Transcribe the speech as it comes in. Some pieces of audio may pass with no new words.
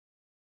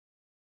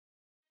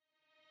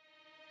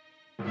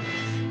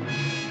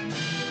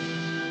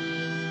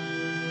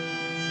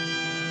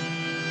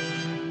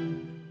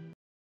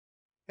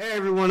Hey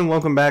everyone, and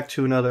welcome back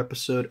to another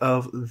episode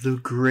of The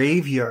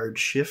Graveyard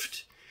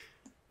Shift.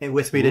 And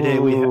with me today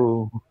we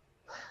have...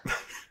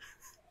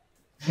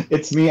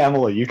 It's me,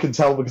 Emily. You can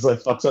tell because I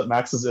fucked up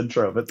Max's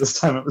intro, but this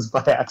time it was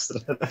by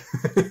accident.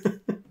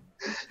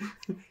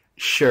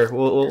 Sure,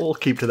 we'll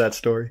keep to that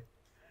story.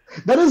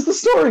 That is the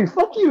story!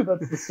 Fuck you,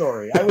 that's the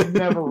story. I would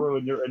never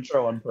ruin your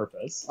intro on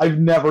purpose. I've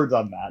never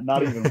done that,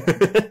 not even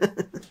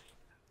once.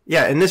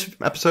 Yeah, in this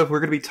episode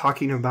we're going to be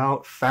talking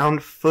about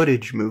found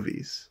footage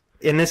movies.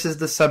 And this is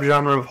the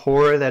subgenre of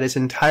horror that is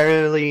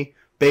entirely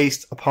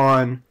based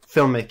upon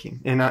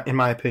filmmaking, in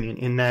my opinion,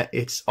 in that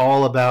it's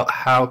all about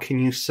how can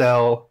you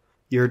sell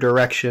your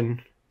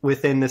direction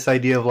within this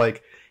idea of,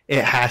 like,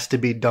 it has to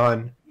be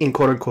done in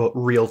quote-unquote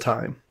real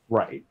time.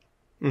 Right.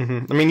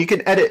 Mm-hmm. I mean, you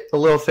can edit a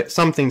little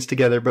some things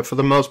together, but for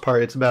the most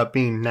part, it's about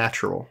being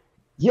natural.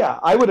 Yeah,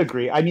 I would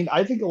agree. I mean,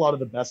 I think a lot of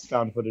the best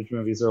found footage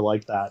movies are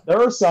like that.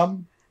 There are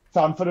some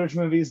found footage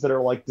movies that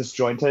are, like,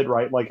 disjointed,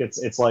 right? Like,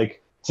 it's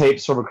like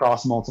tapes from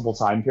across multiple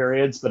time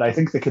periods, but I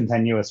think the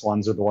continuous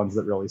ones are the ones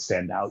that really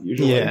stand out,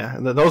 usually. Yeah,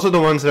 those are the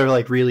ones that are,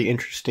 like, really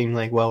interesting,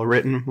 like,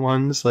 well-written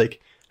ones.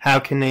 Like, how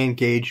can they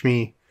engage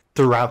me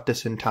throughout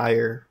this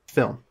entire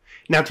film?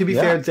 Now, to be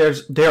fair,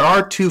 there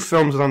are two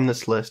films on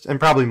this list, and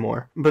probably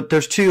more, but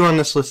there's two on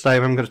this list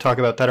I'm going to talk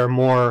about that are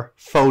more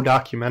faux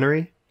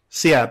documentary.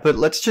 So yeah, but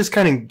let's just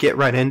kind of get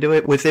right into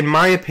it. With, in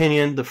my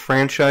opinion, the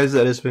franchise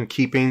that has been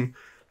keeping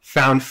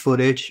found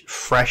footage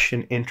fresh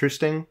and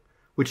interesting,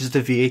 which is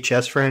the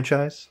VHS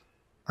franchise.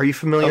 Are you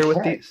familiar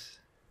with these?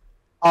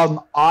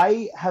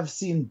 I have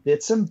seen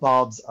bits and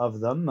bobs of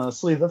them,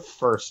 mostly the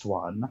first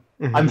one.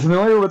 Mm-hmm. I'm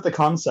familiar with the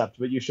concept,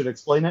 but you should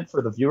explain it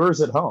for the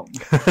viewers at home.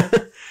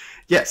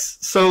 Yes.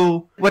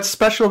 So what's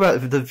special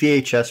about the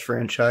VHS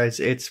franchise,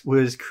 it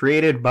was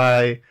created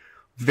by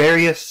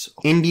various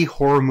indie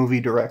horror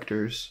movie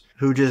directors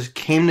who just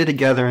came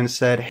together and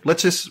said, hey,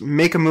 let's just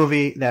make a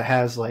movie that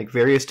has like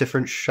various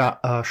different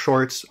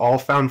shorts, all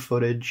found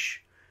footage,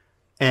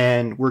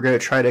 and we're going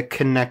to try to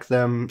connect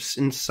them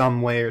in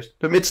some way.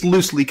 It's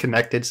loosely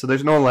connected, so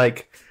there's no,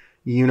 like,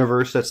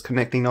 universe that's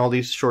connecting all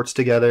these shorts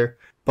together.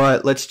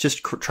 But let's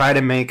just try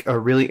to make a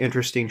really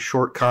interesting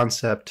short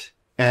concept,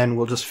 and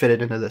we'll just fit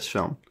it into this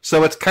film.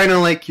 So it's kind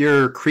of like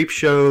your creep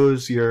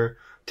shows, your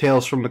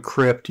Tales from the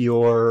Crypt,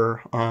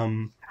 your...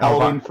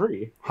 Halloween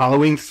 3.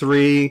 Halloween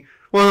 3.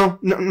 Well,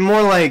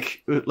 more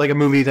like a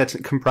movie that's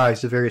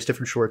comprised of various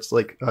different shorts,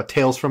 like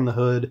Tales from the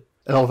Hood,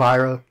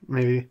 Elvira,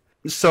 maybe.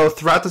 So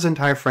throughout this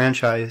entire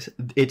franchise,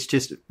 it's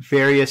just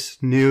various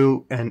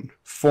new and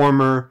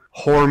former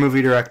horror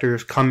movie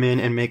directors come in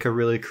and make a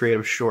really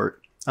creative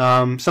short.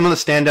 Some of the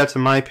standouts,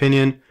 in my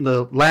opinion,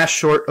 the last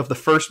short of the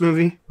first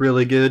movie,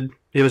 really good.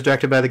 It was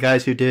directed by the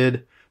guys who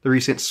did the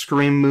recent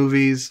Scream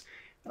movies,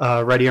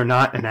 Ready or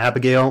Not, and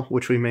Abigail,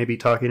 which we may be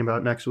talking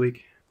about next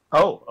week.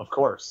 Oh, of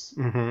course.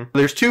 Mm-hmm.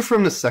 There's two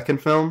from the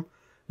second film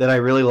that I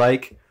really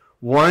like.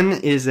 One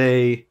is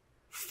a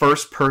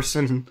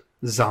first-person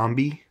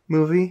zombie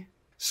movie.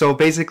 So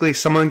basically,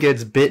 someone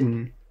gets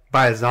bitten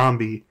by a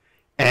zombie,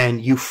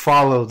 and you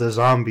follow the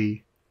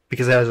zombie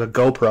because it has a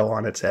GoPro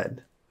on its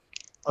head.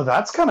 Oh,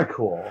 that's kind of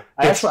cool.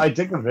 I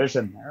dig the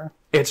vision there.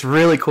 It's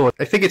really cool.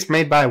 I think it's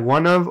made by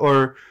one of,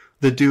 or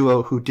the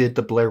duo who did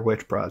the Blair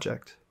Witch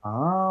Project.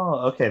 Oh,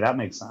 okay, that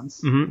makes sense.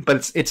 Mm-hmm.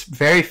 But it's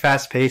very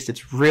fast-paced.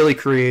 It's really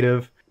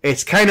creative.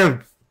 It's kind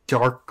of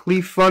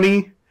darkly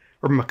funny,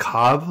 or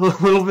macabre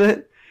a little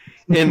bit.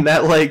 In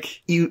that,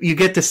 like, you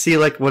get to see,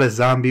 like, what a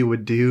zombie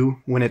would do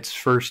when it's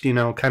first, you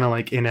know, kind of,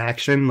 like, in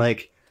action.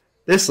 Like,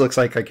 this looks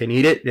like I can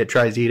eat it. It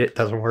tries to eat it.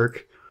 Doesn't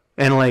work.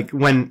 And, like,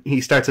 when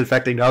he starts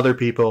infecting other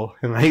people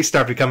and they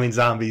start becoming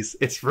zombies,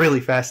 it's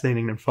really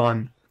fascinating and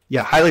fun.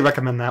 Yeah, highly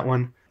recommend that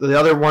one. The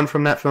other one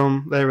from that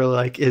film that I really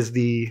like is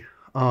the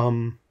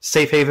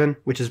Safe Haven,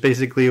 which is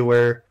basically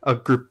where a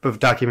group of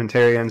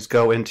documentarians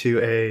go into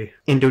a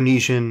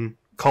Indonesian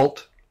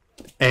cult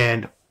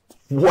and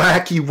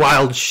wacky,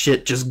 wild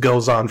shit just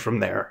goes on from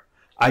there.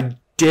 I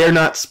dare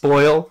not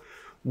spoil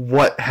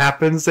what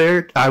happens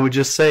there. I would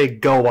just say,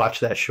 go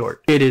watch that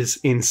short. It is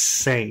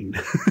insane.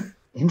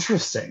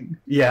 Interesting.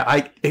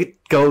 Yeah,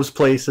 it goes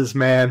places,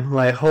 man.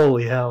 Like,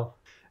 holy hell.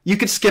 You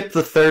could skip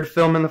the third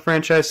film in the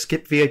franchise,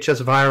 skip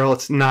VHS Viral.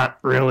 It's not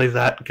really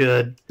that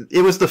good.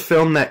 It was the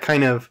film that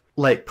kind of,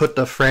 like, put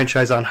the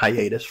franchise on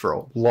hiatus for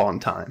a long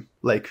time.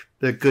 Like,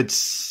 a good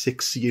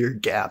 6-year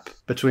gap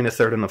between the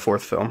third and the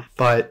fourth film.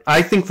 But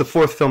I think the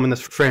fourth film in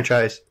this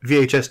franchise,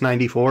 VHS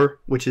 94,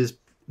 which is,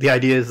 the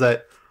idea is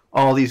that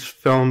all these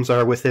films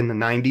are within the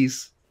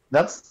 90s.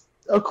 That's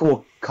a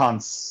cool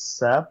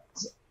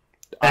concept,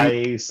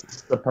 I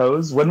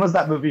suppose. When was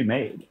that movie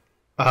made?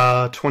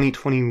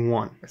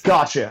 2021.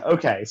 Gotcha.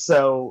 Okay,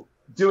 so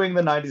doing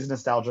the 90s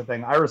nostalgia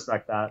thing, I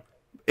respect that.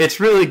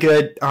 It's really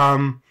good.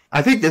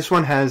 I think this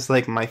one has,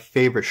 like, my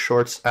favorite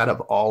shorts out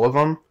of all of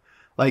them.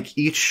 Like,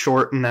 each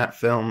short in that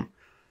film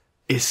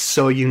is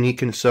so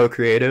unique and so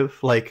creative.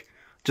 Like,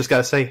 just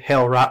gotta say,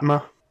 Hail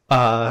Ratma.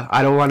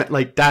 I don't want to,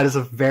 like, that is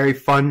a very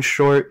fun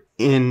short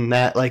in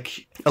that,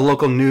 like, a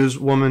local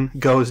newswoman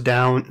goes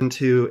down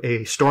into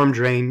a storm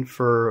drain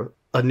for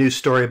a news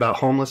story about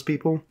homeless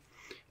people.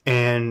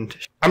 And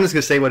I'm just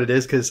going to say what it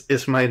is because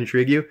this might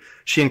intrigue you.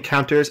 She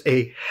encounters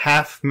a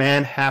half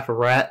man, half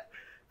rat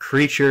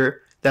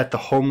creature that the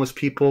homeless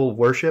people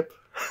worship.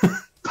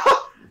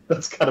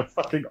 That's kind of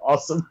fucking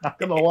awesome, not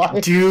gonna lie.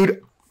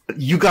 Dude,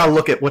 you gotta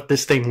look at what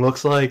this thing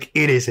looks like.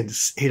 It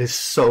is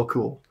so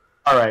cool.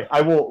 Alright,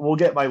 we'll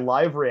get my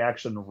live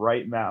reaction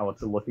right now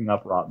to looking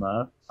up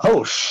Ratma.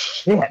 Oh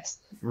shit.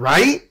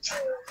 Right?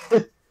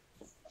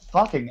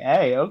 Fucking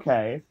A,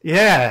 okay.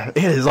 Yeah,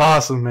 it is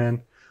awesome,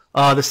 man.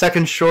 The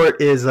second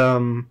short is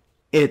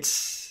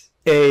it's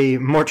a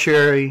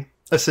mortuary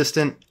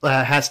assistant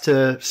has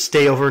to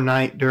stay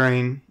overnight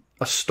during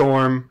a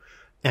storm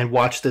and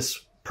watch this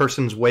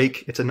person's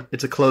wake.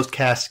 It's a closed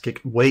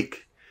casket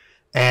wake,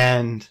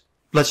 and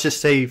let's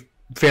just say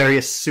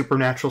various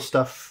supernatural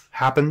stuff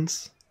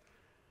happens.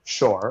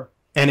 Sure.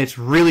 And it's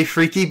really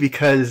freaky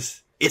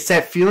because it's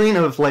that feeling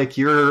of like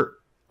you're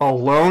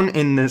alone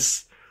in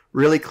this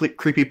really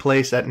creepy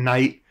place at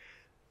night.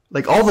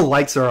 Like all the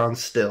lights are on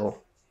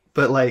still,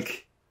 but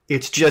like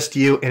it's just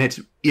you and it's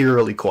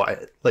eerily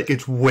quiet. Like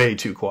it's way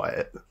too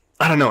quiet.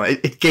 I don't know.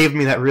 It gave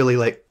me that really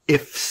like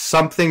if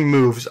something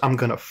moves, I'm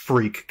gonna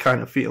freak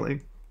kind of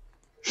feeling.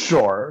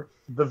 Sure.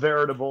 The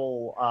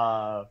veritable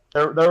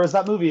there was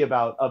that movie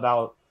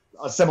about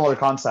a similar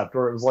concept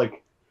where it was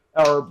like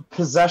or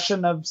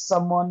possession of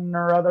someone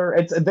or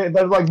other.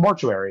 They're like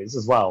mortuaries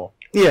as well.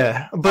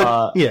 Yeah,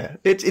 but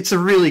it's a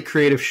really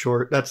creative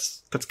short.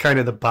 That's kind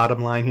of the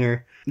bottom line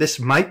here. This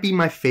might be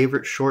my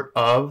favorite short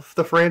of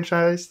the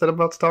franchise that I'm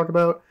about to talk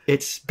about.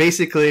 It's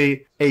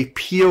basically a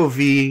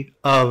POV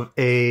of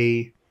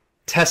a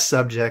test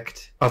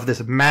subject of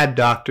this mad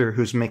doctor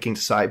who's making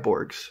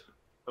cyborgs.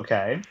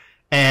 Okay.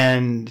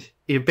 And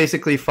you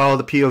basically follow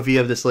the POV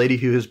of this lady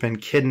who has been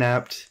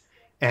kidnapped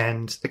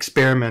and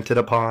experimented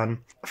upon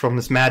from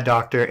this mad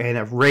doctor, and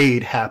a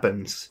raid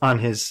happens on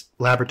his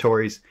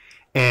laboratories,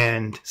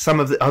 and some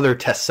of the other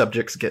test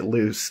subjects get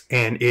loose,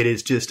 and it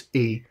is just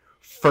a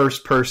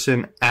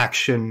first-person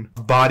action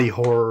body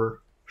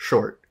horror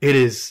short. It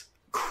is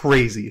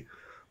crazy.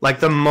 Like,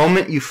 the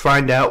moment you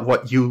find out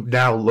what you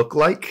now look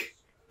like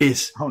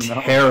is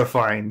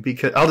terrifying,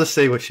 because I'll just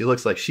say what she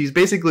looks like. She's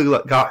basically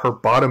got her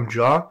bottom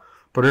jaw,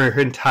 but her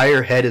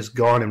entire head is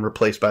gone and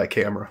replaced by a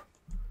camera.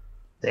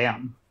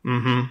 Damn.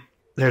 Mm-hmm.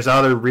 There's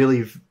other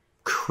really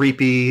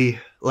creepy,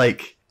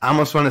 like, I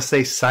almost want to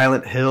say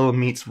Silent Hill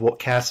meets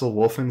Castle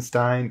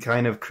Wolfenstein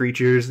kind of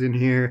creatures in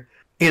here.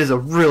 It is a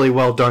really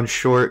well done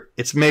short.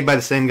 It's made by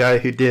the same guy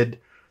who did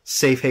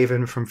Safe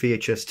Haven from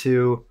VHS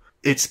 2.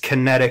 It's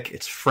kinetic,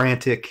 it's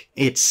frantic,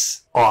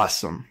 it's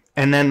awesome.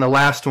 And then the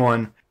last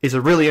one is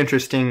a really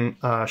interesting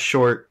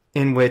short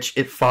in which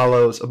it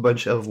follows a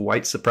bunch of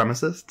white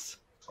supremacists.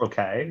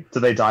 Okay. Do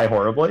they die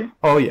horribly?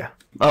 Oh, yeah.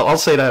 I'll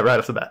say that right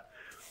off the bat.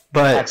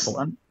 But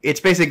excellent.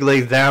 It's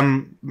basically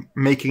them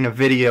making a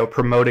video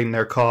promoting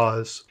their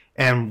cause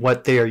and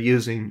what they are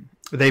using.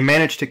 They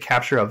managed to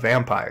capture a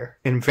vampire,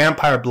 and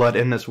vampire blood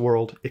in this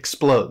world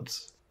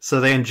explodes. So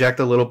they inject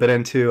a little bit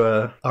into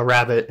a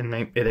rabbit, and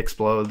it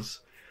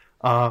explodes.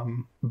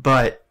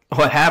 But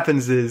what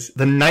happens is,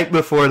 the night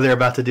before they're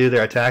about to do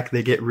their attack,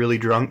 they get really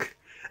drunk.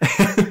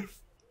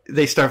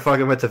 They start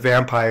fucking with the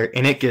vampire,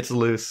 and it gets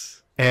loose.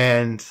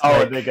 And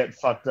they get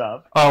fucked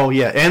up. Oh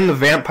yeah, and the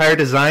vampire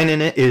design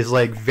in it is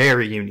like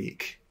very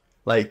unique.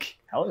 Like,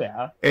 hell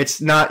yeah, it's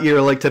not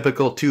your like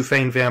typical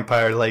two-fang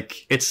vampire.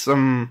 Like it's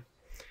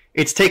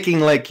taking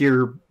like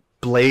your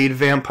Blade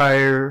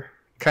vampire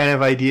kind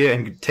of idea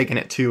and taking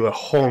it to a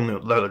whole new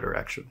other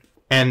direction.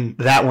 And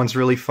that one's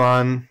really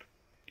fun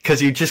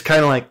because you just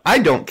kind of like, I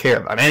don't care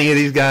about any of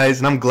these guys,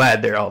 and I'm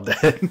glad they're all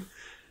dead.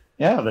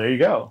 Yeah, there you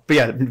go. But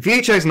yeah,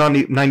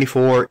 VHS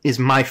 94 is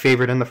my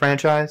favorite in the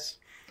franchise.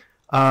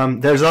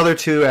 There's other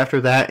two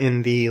after that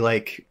in the,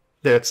 like,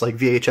 that's like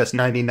VHS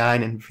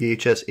 99 and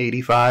VHS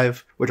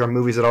 85, which are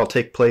movies that all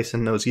take place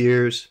in those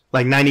years.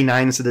 Like,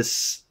 99 is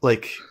this,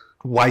 like,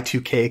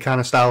 Y2K kind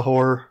of style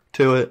horror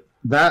to it.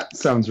 That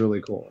sounds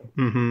really cool.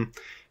 Mm-hmm.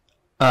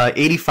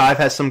 85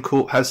 has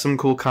some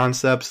cool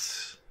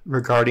concepts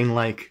regarding,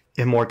 like,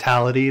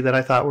 immortality that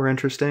I thought were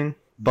interesting.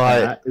 But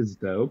that is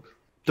dope.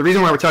 The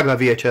reason why we're talking about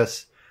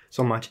VHS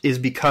so much is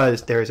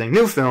because there is a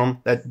new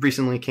film that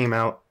recently came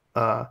out,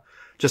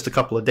 just a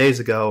couple of days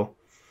ago.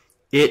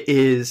 It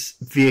is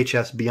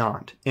VHS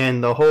Beyond.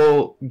 And the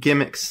whole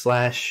gimmick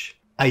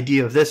 /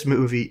 idea of this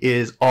movie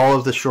is all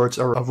of the shorts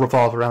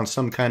revolve around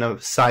some kind of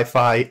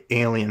sci-fi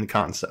alien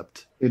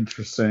concept.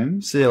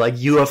 Interesting. So like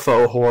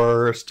UFO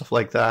horror, stuff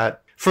like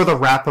that. For the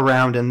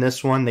wraparound in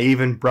this one, they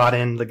even brought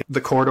in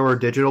the Corridor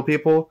Digital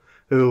people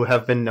who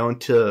have been known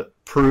to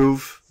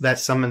prove that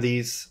some of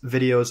these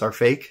videos are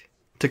fake,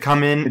 to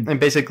come in and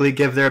basically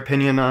give their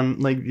opinion on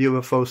like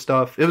UFO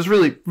stuff. It was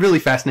really, really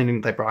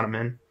fascinating that they brought them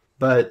in.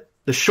 But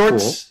the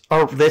shorts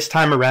this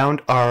time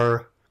around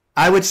are,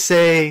 I would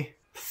say,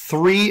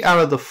 3 out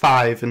of the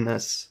 5 in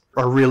this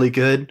are really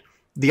good.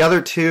 The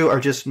other 2 are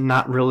just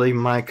not really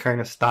my kind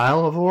of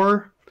style of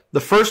horror. The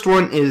first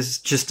one is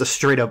just a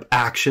straight up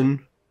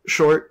action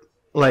short.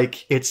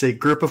 like it's a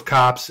group of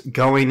cops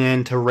going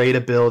in to raid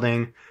a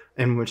building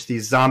in which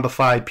these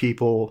zombified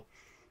people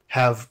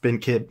have been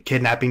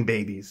kidnapping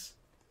babies.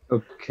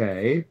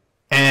 Okay.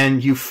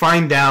 And you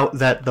find out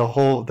that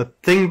the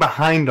thing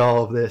behind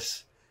all of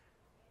this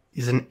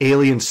is an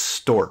alien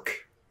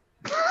stork.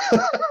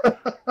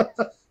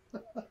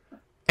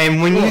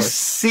 And when you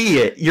see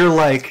it, you're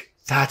like,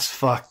 that's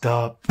fucked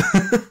up.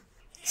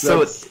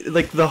 So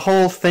like the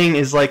whole thing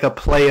is like a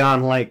play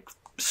on like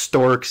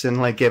storks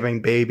and like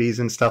giving babies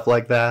and stuff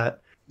like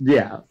that.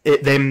 Yeah.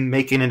 Them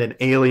making it an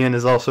alien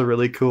is also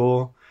really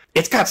cool.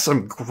 It's got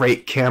some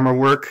great camera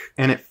work,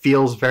 and it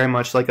feels very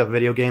much like a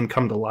video game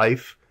come to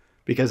life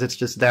because it's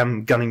just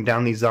them gunning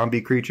down these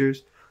zombie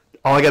creatures.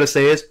 All I gotta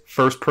say is,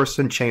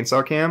 first-person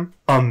chainsaw cam,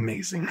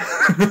 amazing.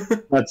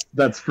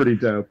 That's pretty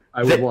dope.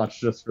 I would watch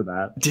just for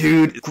that.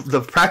 Dude,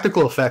 the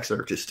practical effects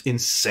are just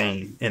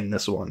insane in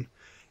this one.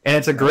 And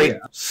it's a great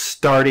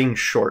starting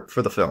short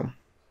for the film.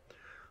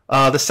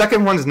 The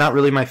second one is not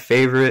really my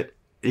favorite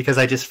because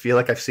I just feel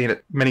like I've seen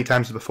it many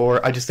times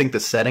before. I just think the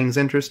setting's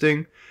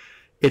interesting.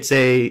 It's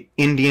a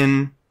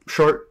Indian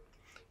short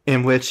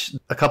in which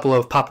a couple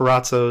of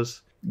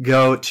paparazzos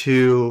go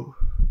to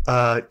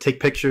take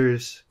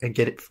pictures and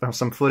get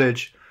some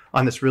footage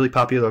on this really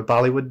popular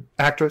Bollywood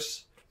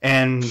actress,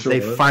 and they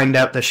find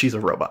out that she's a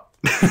robot.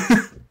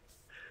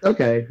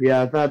 Okay,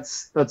 yeah,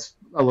 that's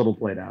a little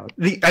played out.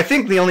 I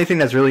think the only thing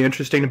that's really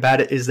interesting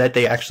about it is that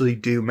they actually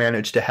do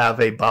manage to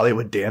have a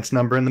Bollywood dance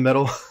number in the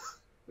middle.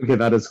 Okay,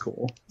 that is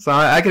cool. So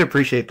I can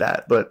appreciate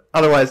that, but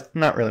otherwise,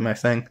 not really my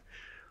thing.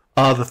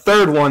 The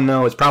third one,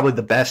 though, is probably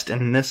the best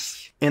in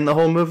the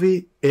whole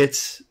movie.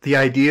 It's the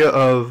idea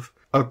of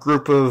a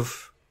group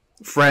of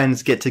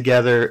friends get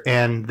together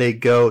and they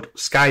go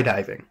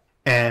skydiving.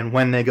 And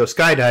when they go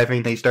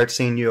skydiving, they start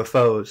seeing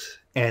UFOs,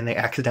 and they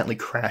accidentally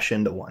crash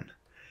into one.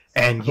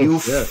 And you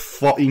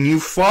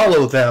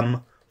follow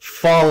them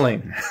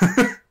falling.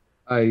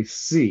 I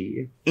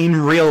see.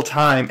 In real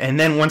time. And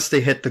then once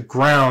they hit the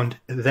ground,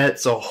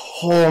 that's a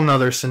whole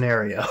nother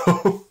scenario.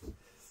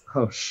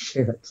 Oh,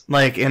 shit.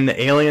 Like, and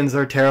the aliens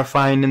are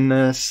terrifying in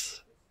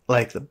this.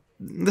 Like, the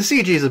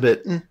CG is a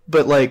bit...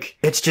 But, like,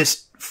 it's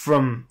just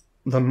from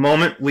the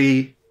moment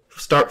we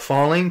start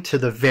falling to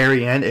the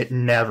very end, it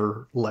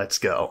never lets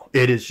go.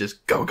 It is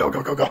just go, go,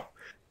 go, go, go.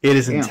 It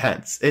is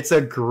intense. It's a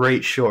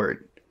great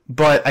short.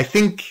 But I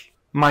think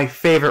my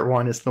favorite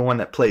one is the one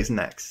that plays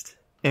next.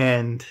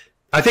 And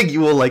I think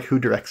you will like who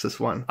directs this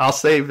one. I'll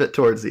save it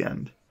towards the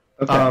end.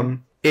 Okay.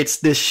 It's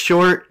this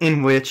short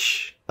in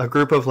which a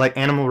group of like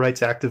animal rights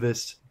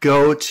activists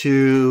go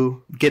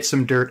to get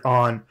some dirt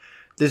on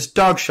this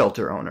dog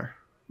shelter owner.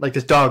 Like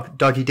this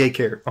doggy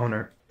daycare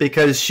owner.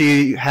 Because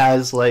she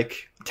has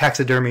like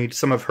taxidermied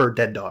some of her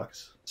dead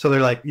dogs. So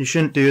they're like, you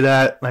shouldn't do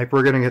that. Like,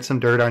 we're going to get some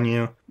dirt on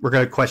you. We're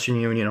going to question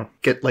you and, you know,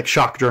 get, like,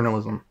 shock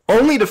journalism.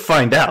 Only to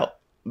find out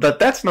that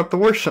that's not the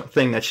worst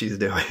thing that she's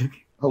doing.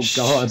 Oh,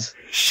 God.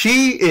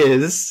 She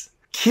is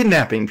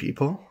kidnapping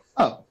people.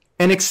 Oh.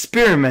 And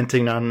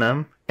experimenting on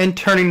them and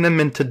turning them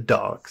into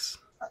dogs.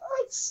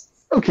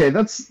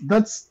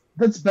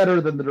 That's better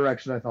than the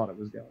direction I thought it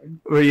was going.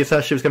 Where you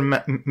thought she was going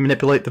to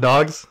manipulate the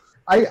dogs?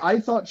 I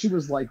thought she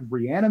was, like,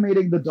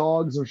 reanimating the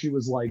dogs, or she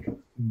was, like,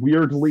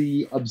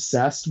 weirdly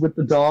obsessed with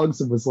the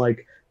dogs and was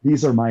like,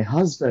 these are my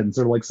husbands,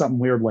 or, like, something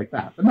weird like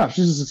that. But no,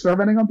 she's just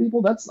experimenting on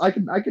people. I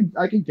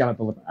can get up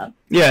with that.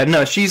 Yeah,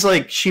 no, she's,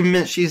 like, she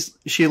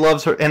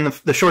loves her, and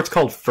the short's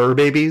called Fur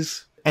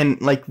Babies. And,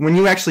 like, when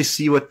you actually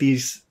see what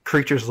these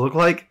creatures look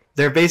like,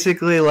 they're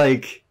basically,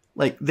 like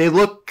they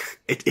look,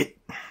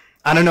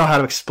 I don't know how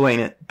to explain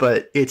it,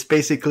 but it's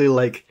basically,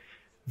 like,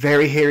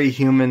 very hairy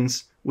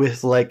humans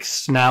with, like,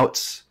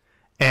 snouts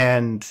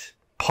and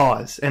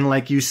paws. And,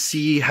 like, you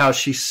see how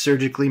she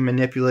surgically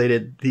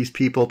manipulated these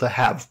people to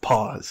have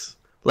paws.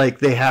 Like,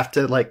 they have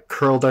to, like,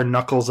 curl their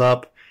knuckles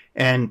up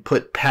and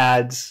put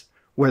pads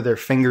where their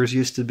fingers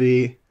used to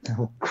be.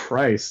 Oh,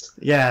 Christ.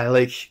 Yeah,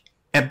 like...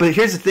 But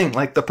here's the thing,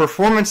 like, the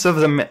performance of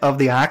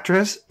the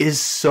actress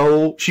is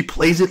so... She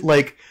plays it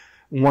like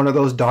one of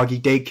those doggy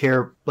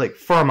daycare, like,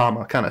 fur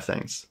mama kind of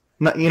things.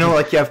 Not, you know,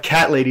 like, you have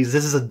cat ladies,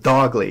 this is a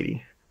dog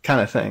lady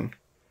kind of thing.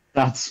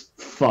 That's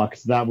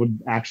fucked. That would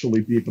actually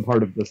be the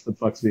part of this that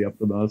fucks me up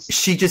the most.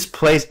 She just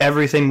plays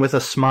everything with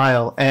a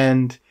smile,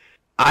 and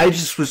I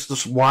just was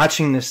just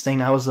watching this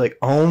thing. I was like,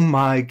 oh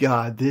my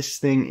god, this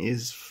thing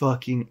is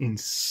fucking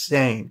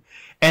insane.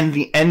 And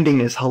the ending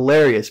is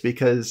hilarious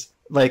because,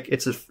 like,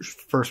 it's a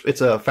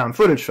found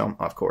footage film,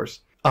 of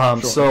course.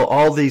 Sure. So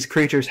all these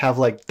creatures have,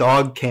 like,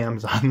 dog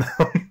cams on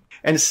them.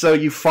 And so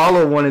you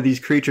follow one of these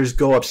creatures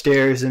go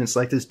upstairs, and it's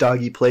like this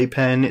doggy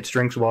playpen. It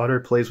drinks water,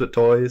 plays with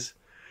toys.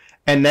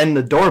 And then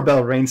the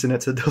doorbell rings, and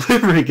it's a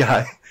delivery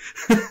guy.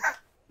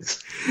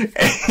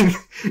 And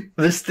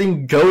this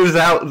thing goes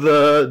out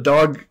the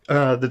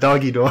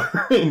doggy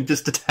door and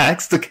just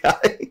attacks the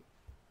guy.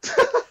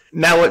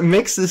 Now, what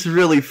makes this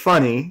really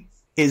funny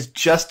is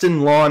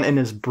Justin Long and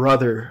his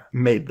brother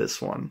made this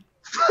one.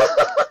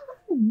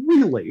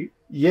 Really?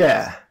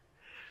 Yeah.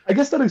 I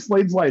guess that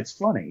explains why it's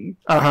funny.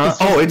 Uh-huh.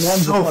 Oh, it's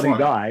Long's so a funny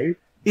funny. Guy.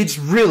 It's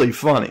really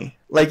funny.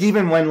 Like,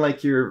 even when,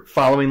 like, you're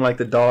following, like,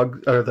 the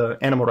dog or the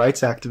animal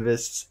rights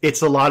activists,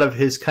 it's a lot of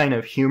his kind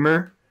of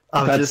humor.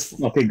 Of That's just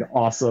fucking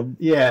awesome.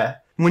 Yeah.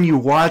 When you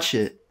watch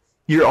it,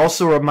 you're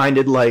also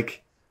reminded,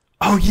 like,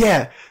 oh,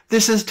 yeah,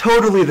 this is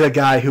totally the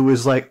guy who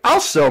was like, I'll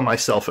sew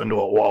myself into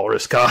a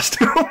walrus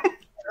costume.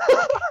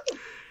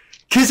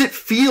 Because it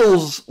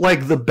feels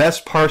like the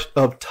best part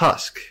of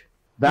Tusk.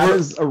 That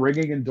is a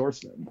ringing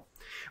endorsement.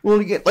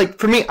 Well, like,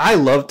 for me, I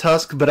love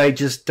Tusk, but I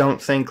just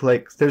don't think,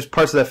 like, there's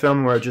parts of that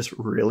film where are just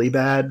really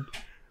bad.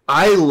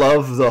 I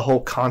love the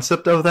whole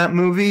concept of that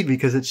movie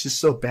because it's just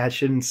so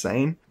batshit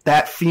insane.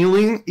 That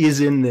feeling is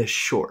in this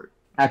short.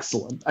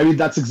 Excellent. I mean,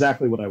 that's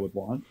exactly what I would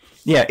want.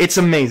 Yeah, it's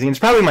amazing. It's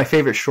probably my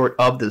favorite short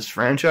of this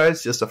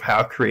franchise, just of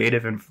how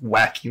creative and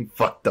wacky and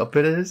fucked up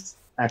it is.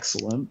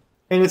 Excellent.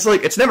 And it's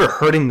like, it's never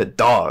hurting the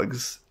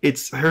dogs.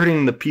 It's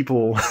hurting the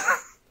people.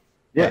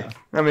 Yeah. Like,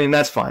 I mean,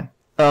 that's fine.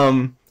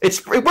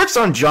 It works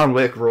on John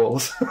Wick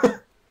rules.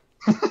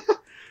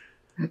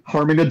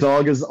 Harming a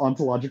dog is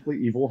ontologically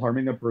evil.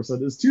 Harming a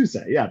person is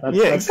Tuesday. Yeah, that's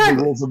exactly.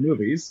 The rules of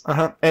movies.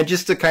 And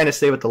just to kind of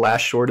say what the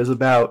last short is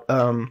about,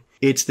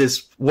 it's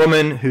this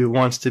woman who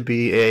wants to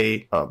be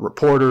a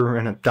reporter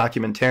and a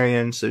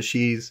documentarian. So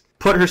she's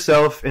put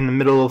herself in the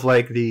middle of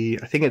like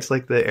I think it's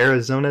like the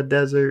Arizona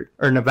desert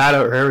or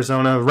Nevada or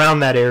Arizona,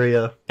 around that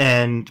area,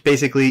 and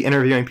basically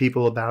interviewing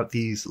people about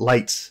these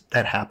lights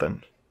that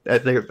happen. I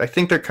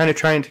think they're kind of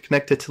trying to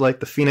connect it to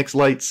like the Phoenix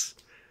lights,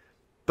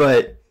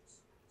 but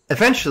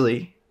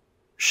eventually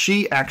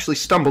she actually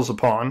stumbles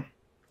upon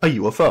a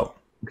UFO.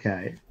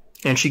 Okay.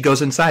 And she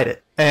goes inside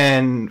it.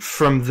 And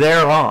from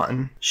there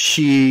on,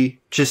 she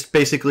just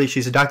basically,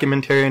 she's a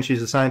documentarian,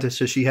 she's a scientist,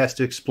 so she has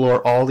to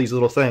explore all these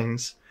little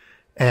things.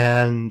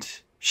 And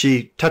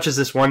she touches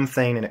this one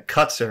thing and it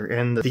cuts her.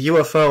 And the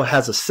UFO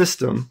has a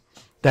system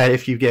that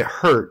if you get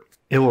hurt,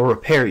 it will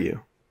repair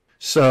you.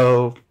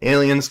 So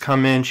aliens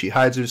come in, she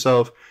hides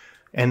herself,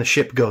 and the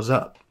ship goes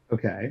up.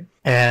 Okay.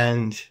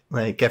 And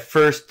like at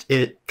first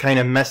it kind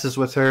of messes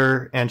with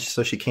her, and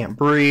so she can't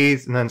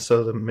breathe, and then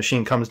so the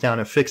machine comes down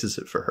and fixes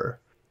it for her.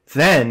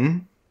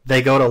 Then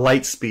they go to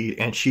light speed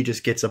and she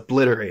just gets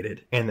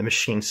obliterated, and the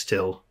machine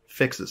still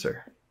fixes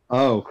her.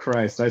 Oh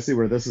Christ, I see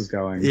where this is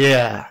going.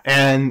 Yeah,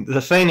 and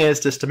the thing is,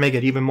 just to make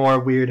it even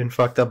more weird and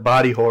fucked up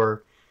body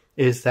horror,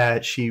 is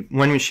that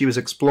when she was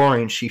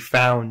exploring, she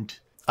found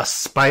a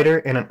spider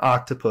and an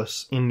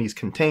octopus in these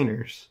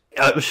containers.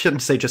 I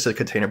shouldn't say just a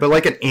container, but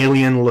like an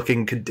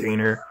alien-looking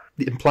container,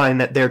 implying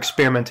that they're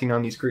experimenting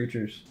on these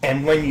creatures.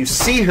 And when you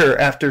see her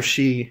after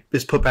she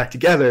is put back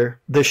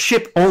together, the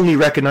ship only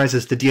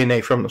recognizes the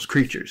DNA from those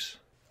creatures.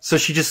 So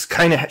she just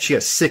she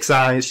has 6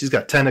 eyes, she's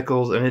got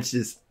tentacles, and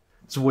it's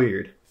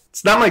weird.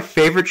 It's not my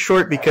favorite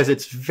short because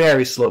it's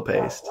very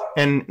slow-paced.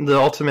 And the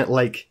ultimate,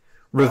 like,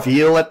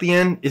 reveal at the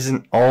end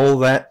isn't all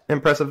that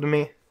impressive to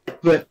me.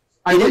 But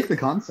I like the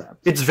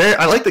concept.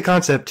 I like the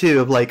concept too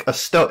of like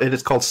it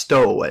is called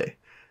Stowaway.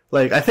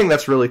 Like, I think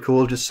that's really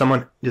cool. Just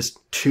someone just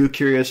too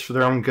curious for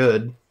their own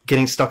good,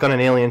 getting stuck on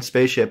an alien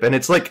spaceship, and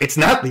it's like, it's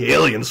not the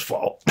aliens'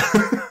 fault.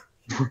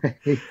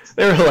 Right.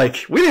 They were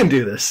like, we didn't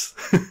do this.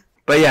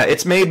 But yeah,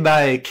 it's made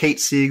by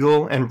Kate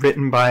Siegel and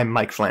written by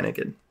Mike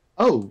Flanagan.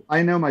 Oh,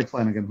 I know Mike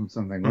Flanagan from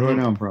something. Where do I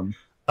know him from?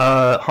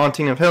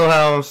 Haunting of Hill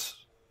House,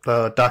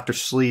 Dr.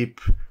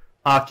 Sleep,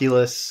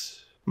 Oculus.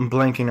 I'm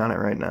blanking on it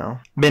right now.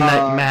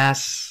 Midnight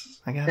Mass,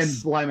 I guess.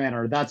 And Bly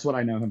Manor, that's what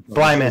I know him from.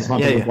 Bly Manor,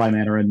 yeah. Bly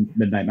Manor and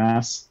Midnight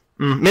Mass.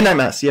 Midnight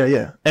Mass,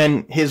 yeah.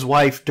 And his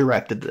wife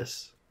directed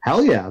this.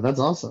 Hell yeah, that's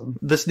awesome.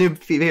 This new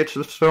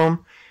VHS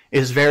film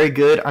is very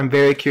good. I'm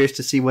very curious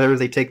to see whether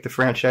they take the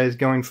franchise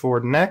going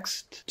forward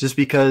next, just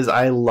because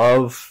I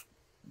love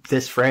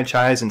this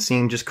franchise and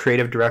seeing just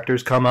creative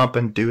directors come up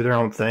and do their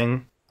own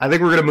thing. I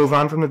think we're going to move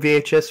on from the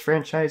VHS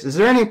franchise. Is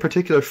there any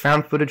particular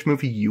found footage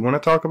movie you want to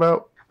talk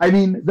about? I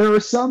mean, there are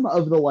some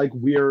of the like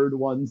weird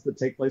ones that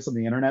take place on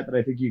the internet that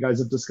I think you guys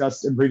have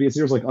discussed in previous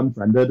years, like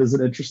Unfriended is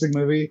an interesting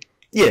movie.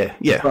 Yeah.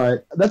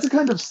 But that's a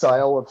kind of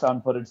style of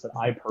found footage that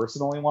I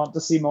personally want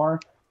to see more,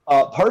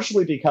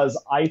 partially because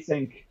I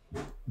think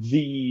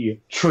the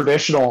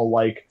traditional,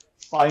 like,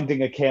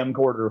 finding a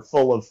camcorder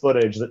full of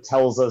footage that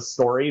tells a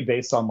story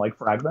based on, like,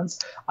 fragments,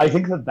 I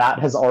think that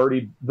has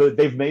already,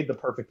 they've made the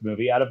perfect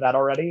movie out of that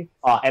already,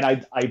 and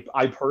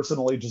I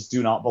personally just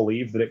do not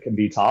believe that it can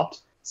be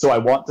topped. So I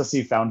want to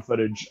see found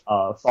footage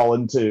go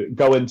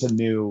into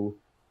new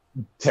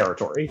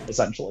territory,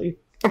 essentially.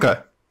 Okay.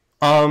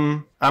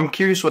 I'm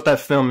curious what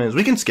that film is.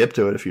 We can skip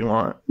to it if you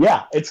want.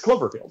 Yeah, it's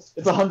Cloverfield.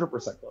 It's 100%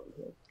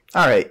 Cloverfield.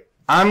 All right.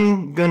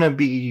 I'm going to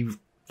be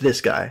this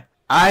guy.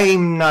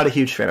 I'm not a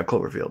huge fan of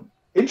Cloverfield.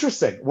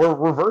 Interesting. We're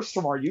reversed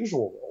from our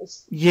usual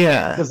roles.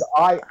 Yeah. Because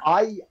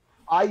I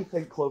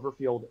think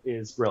Cloverfield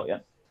is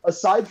brilliant.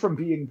 Aside from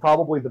being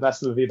probably the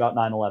best movie about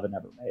 9/11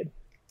 ever made.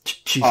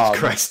 Jesus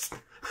Christ.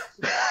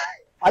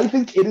 I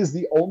think it is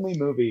the only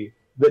movie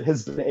that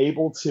has been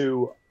able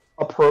to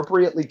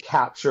appropriately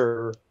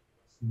capture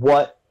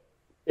what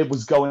it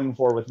was going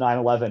for with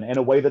 9/11 in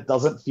a way that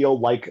doesn't feel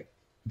like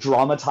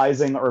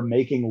dramatizing or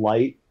making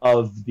light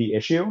of the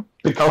issue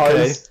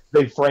because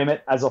they frame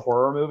it as a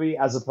horror movie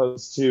as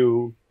opposed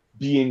to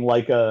being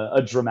like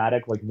a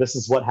dramatic, like, this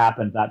is what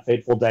happened that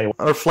fateful day.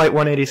 Or Flight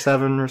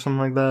 187 or something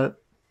like that.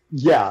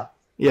 Yeah.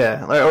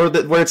 Yeah, or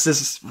where it's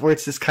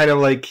this kind of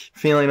like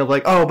feeling of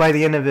like, oh, by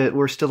the end of it,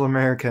 we're still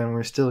America and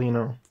we're still, you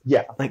know,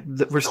 like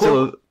we're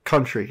still a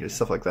country and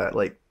stuff like that.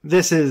 Like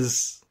this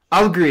is,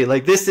 I'll agree.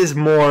 Like this is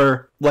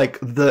more like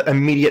the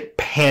immediate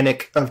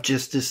panic of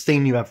just this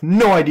thing you have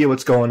no idea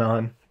what's going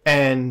on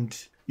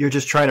and you're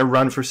just trying to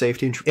run for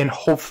safety and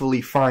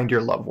hopefully find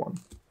your loved one.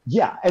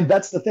 Yeah, and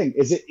that's the thing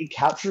is it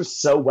captures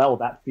so well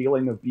that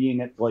feeling of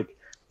being at like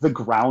the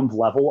ground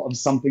level of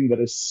something that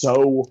is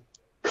so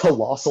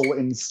colossal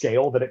in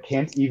scale that it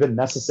can't even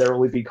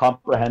necessarily be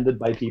comprehended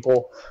by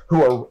people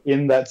who are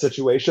in that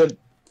situation.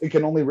 It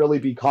can only really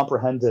be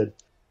comprehended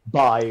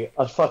by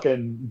a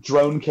fucking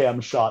drone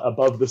cam shot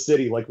above the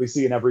city like we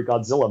see in every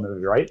Godzilla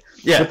movie, right?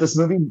 Yeah. But this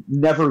movie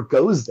never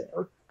goes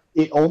there.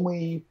 It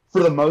only,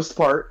 for the most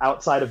part,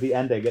 outside of the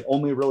ending, it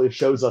only really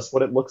shows us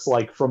what it looks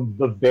like from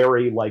the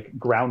very, like,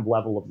 ground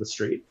level of the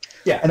street.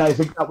 Yeah. And I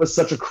think that was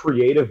such a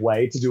creative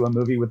way to do a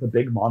movie with a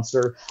big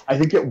monster. I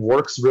think it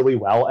works really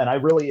well, and I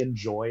really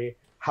enjoy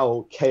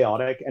how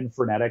chaotic and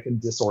frenetic and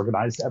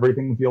disorganized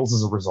everything feels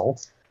as a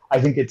result. I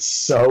think it's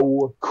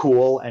so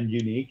cool and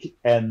unique,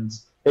 and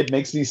it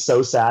makes me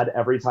so sad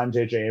every time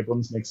J.J.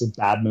 Abrams makes a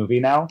bad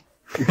movie now,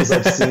 because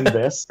I've seen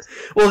this.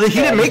 Well, he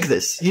didn't make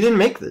this. He didn't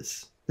make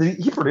this.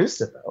 He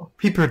produced it, though.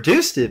 He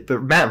produced it,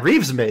 but Matt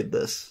Reeves made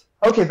this.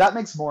 Okay, that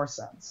makes more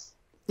sense.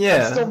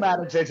 Yeah. I'm still mad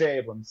at J.J.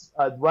 Abrams.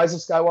 Rise of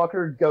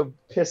Skywalker, go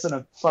piss in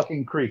a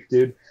fucking creek,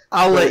 dude.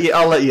 I'll let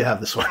you have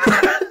this one.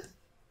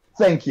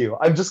 Thank you.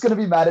 I'm just going to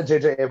be mad at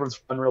J.J. Abrams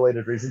for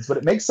unrelated reasons, but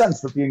it makes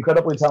sense that the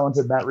incredibly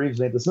talented Matt Reeves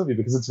made this movie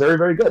because it's very,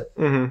 very good.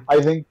 Mm-hmm. I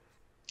think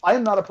I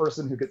am not a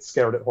person who gets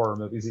scared at horror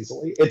movies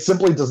easily. It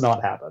simply does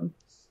not happen.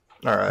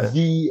 All right.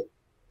 The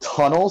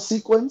tunnel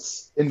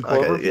sequence in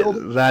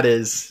Cloverfield, that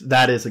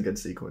is a good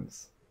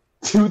sequence.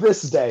 To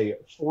this day,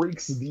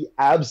 freaks the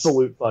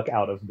absolute fuck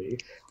out of me.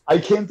 I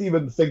can't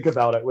even think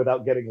about it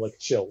without getting like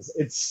chills.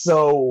 It's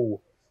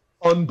so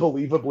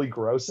unbelievably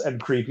gross and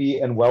creepy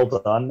and well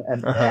done.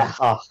 And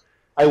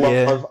I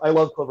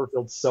love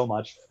Cloverfield so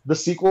much. The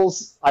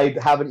sequels I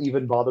haven't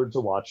even bothered to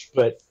watch,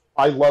 but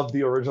I love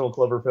the original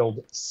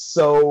Cloverfield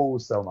so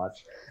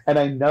much. And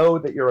I know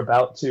that you're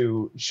about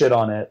to shit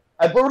on it.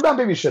 Or not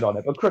maybe shit on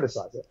it, but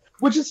criticize it,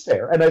 which is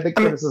fair. And I think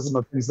criticism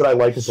of things that I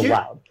like is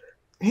allowed.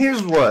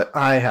 Here's what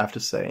I have to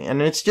say,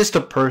 and it's just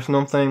a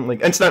personal thing. Like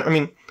it's not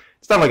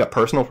like a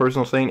personal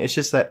thing. It's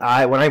just that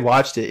when I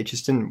watched it, it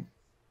just didn't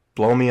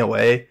blow me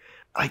away.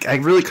 Like I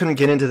really couldn't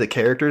get into the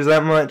characters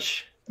that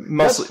much.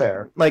 Mostly, that's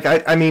fair. Like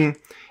I mean,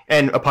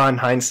 and upon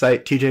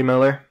hindsight, T.J.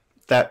 Miller,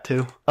 that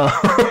too.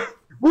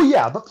 Well,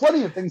 yeah, but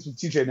plenty of things with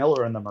T.J.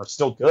 Miller in them are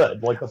still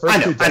good. Like the first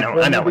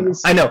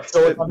I know.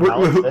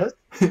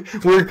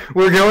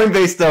 We're going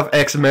based off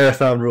X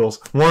marathon rules.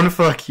 One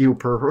fuck you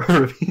per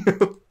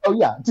review. Oh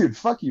yeah, dude,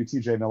 fuck you,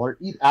 T.J. Miller.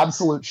 Eat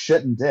absolute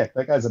shit and dick.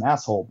 That guy's an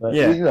asshole. But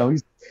yeah. You know,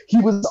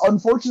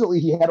 unfortunately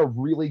he had a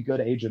really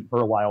good agent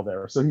for a while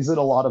there, so he's in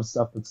a lot of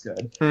stuff that's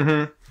good.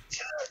 Mm-hmm.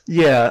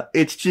 Yeah,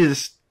 it's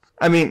just,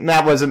 I mean,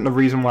 that wasn't the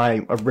reason why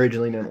I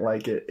originally didn't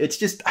like it. It's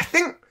just, I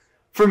think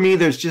for me,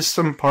 there's just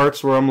some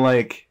parts where I'm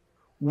like,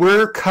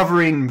 we're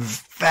covering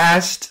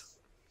vast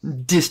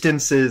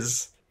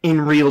distances in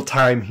real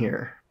time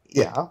here.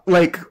 Yeah.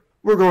 Like,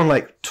 we're going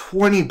like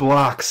 20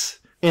 blocks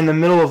in the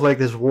middle of like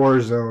this war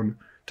zone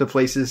to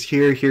places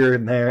here,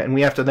 and there, and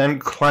we have to then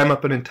climb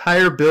up an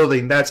entire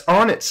building that's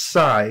on its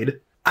side.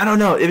 I don't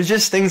know. It was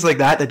just things like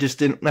that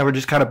that were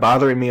just kind of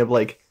bothering me of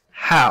like,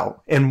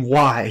 how and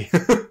why?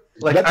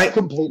 Like, that's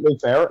completely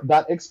fair.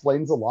 That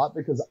explains a lot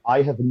because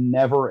I have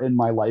never in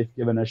my life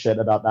given a shit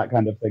about that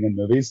kind of thing in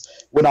movies.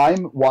 When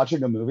I'm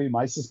watching a movie,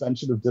 my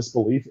suspension of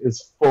disbelief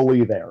is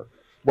fully there.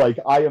 Like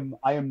I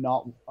am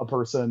not a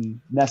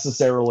person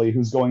necessarily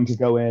who's going to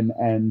go in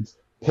and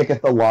pick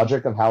at the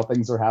logic of how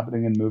things are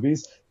happening in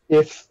movies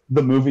if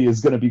the movie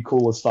is going to be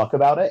cool as fuck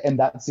about it. And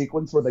that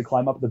sequence where they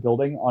climb up the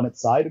building on its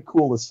side,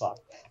 cool as fuck.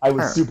 I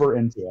was super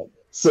into it.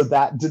 So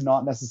that did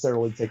not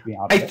necessarily take me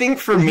out of it. I think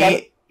for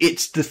me,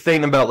 it's the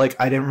thing about, like,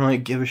 I didn't really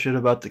give a shit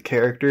about the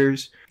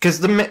characters. Because,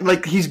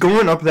 he's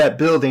going up that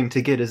building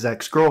to get his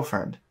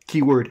ex-girlfriend.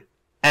 Keyword,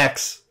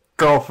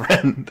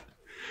 ex-girlfriend.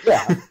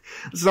 Yeah.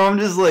 So I'm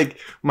just like,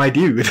 my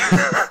dude,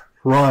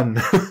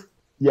 run.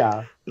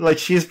 Yeah. Like,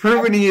 she's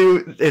proven to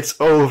you it's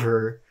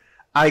over.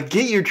 I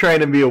get you're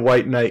trying to be a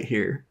white knight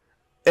here.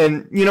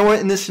 And, you know what,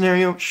 in this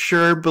scenario,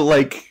 sure, but,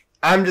 like,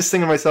 I'm just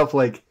thinking to myself,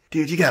 like,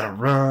 dude, you gotta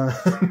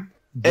run.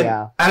 And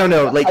yeah. I don't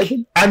know, like,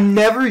 I'm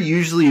never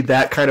usually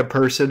that kind of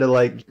person to,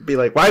 like, be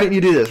like, why didn't you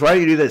do this? Why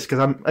didn't you do this?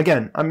 Because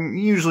I'm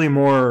usually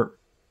more,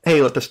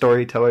 hey, let the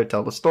storyteller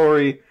tell the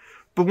story.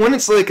 But when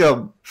it's like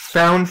a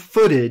found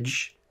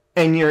footage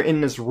and you're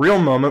in this real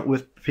moment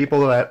with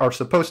people that are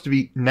supposed to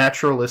be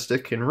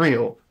naturalistic and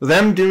real,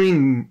 them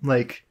doing,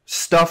 like,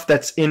 stuff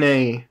that's in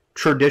a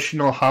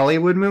traditional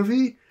Hollywood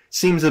movie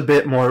seems a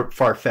bit more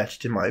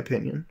far-fetched, in my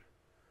opinion.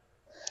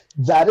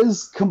 That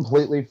is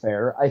completely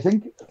fair. I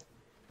think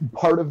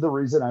part of the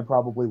reason I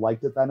probably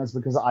liked it then is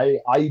because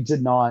I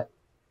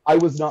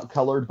was not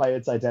colored by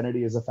its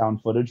identity as a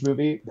found footage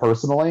movie,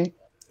 personally.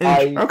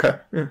 Okay.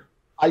 Yeah.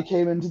 I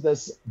came into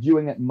this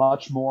viewing it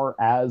much more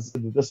as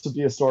this would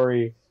be a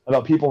story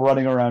about people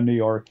running around New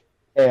York,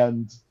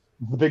 and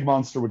the big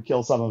monster would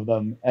kill some of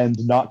them and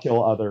not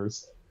kill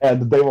others.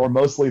 And they were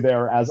mostly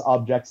there as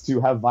objects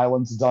to have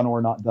violence done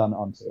or not done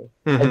onto.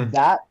 Mm-hmm. And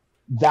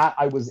that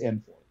I was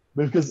in for.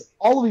 Because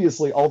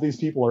obviously all these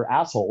people are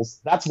assholes.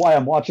 That's why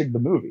I'm watching the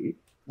movie.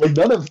 Like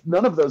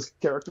none of those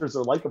characters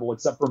are likable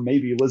except for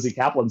maybe Lizzie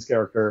Kaplan's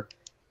character.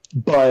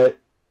 But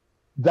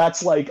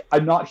that's like,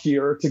 I'm not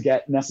here to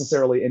get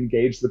necessarily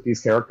engaged with these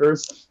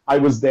characters. I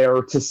was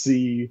there to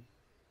see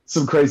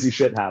some crazy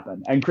shit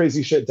happen. And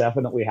crazy shit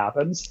definitely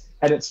happens.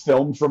 And it's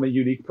filmed from a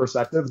unique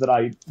perspective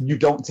that you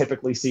don't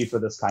typically see for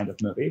this kind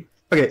of movie.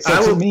 Okay, so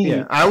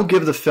I will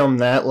give the film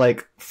that,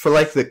 like, for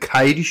like the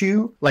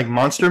kaiju, like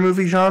monster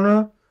movie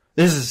genre,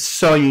 this is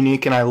so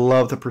unique and I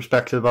love the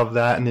perspective of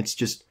that, and it's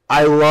just,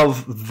 I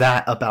love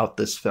that about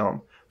this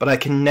film. But I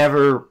can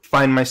never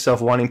find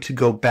myself wanting to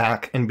go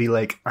back and be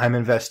like, I'm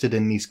invested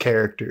in these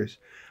characters.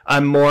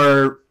 I'm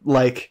more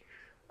like,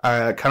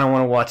 I kind of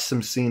want to watch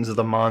some scenes of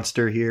the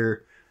monster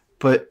here,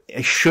 but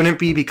it shouldn't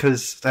be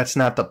because that's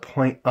not the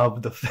point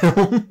of the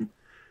film.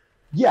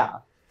 Yeah.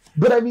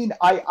 But I mean,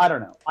 I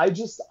don't know. I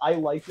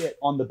like it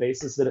on the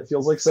basis that it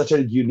feels like such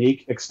a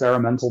unique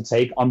experimental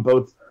take on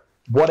both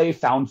what a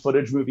found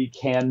footage movie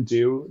can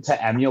do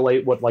to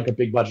emulate what like a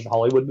big budget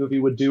Hollywood movie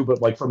would do, but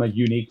like from a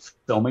unique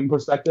filming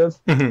perspective,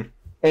 Mm-hmm.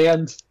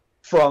 and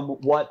from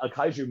what a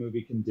kaiju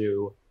movie can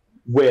do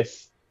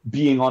with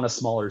being on a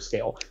smaller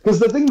scale. Because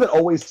the thing that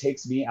always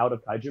takes me out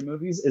of kaiju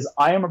movies is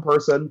I am a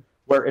person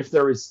where if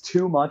there is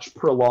too much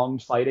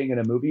prolonged fighting in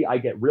a movie, I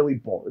get really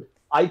bored.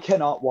 I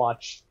cannot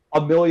watch a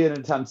million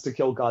attempts to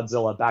kill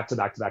Godzilla back to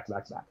back to back to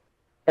back to back.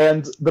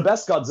 And the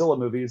best Godzilla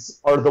movies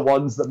are the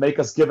ones that make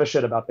us give a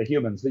shit about the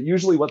humans. But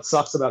usually what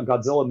sucks about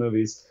Godzilla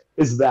movies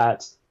is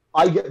that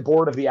I get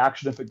bored of the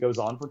action if it goes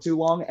on for too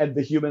long, and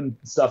the human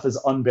stuff is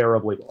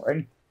unbearably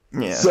boring.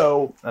 Yeah,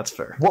 so that's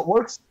fair. What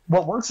works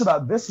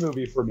about this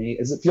movie for me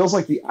is it feels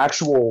like the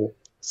actual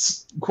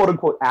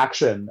quote-unquote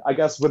action, I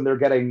guess when they're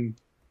getting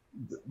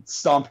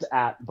stomped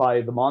at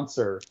by the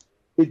monster,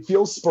 it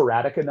feels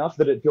sporadic enough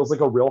that it feels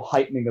like a real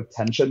heightening of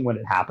tension when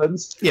it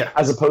happens,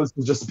 as opposed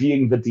to just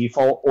being the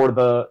default or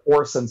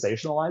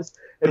sensationalized.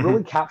 It Mm-hmm.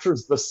 really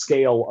captures the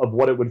scale of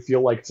what it would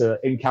feel like to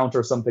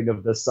encounter something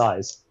of this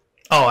size.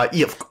 Oh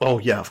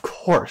yeah, of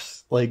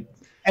course. Like,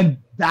 and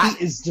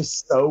that is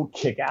just so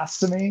kick-ass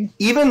to me.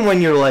 Even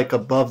when you're like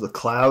above the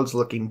clouds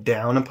looking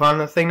down upon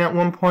the thing at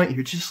one point,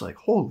 you're just like,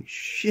 holy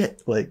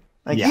shit! Like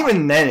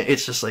even then,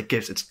 it's just like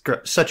gives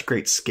such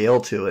great scale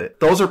to it.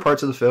 Those are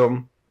parts of the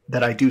film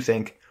that I do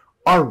think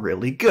are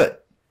really good.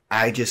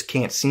 I just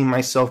can't see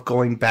myself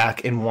going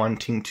back and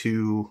wanting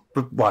to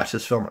watch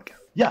this film again.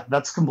 Yeah,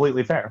 that's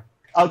completely fair.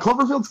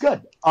 Cloverfield's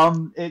good.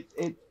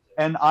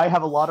 And I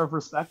have a lot of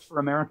respect for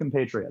American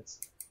patriots.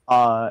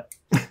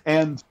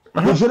 And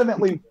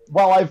legitimately,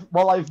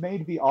 while I've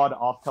made the odd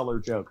off-color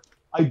joke,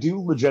 I do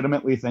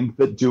legitimately think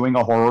that doing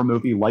a horror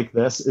movie like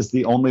this is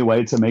the only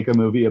way to make a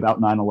movie about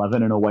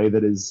 9/11 in a way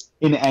that is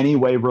in any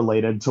way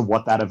related to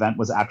what that event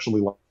was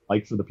actually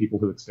like for the people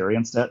who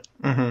experienced it.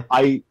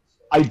 Mm-hmm.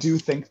 I do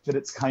think that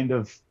it's kind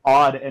of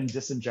odd and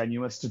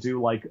disingenuous to do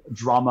like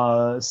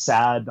drama,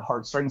 sad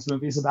heartstrings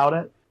movies about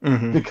it,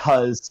 mm-hmm.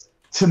 because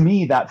to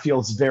me that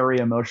feels very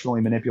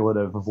emotionally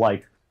manipulative of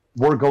like,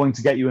 we're going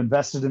to get you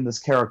invested in this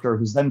character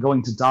who's then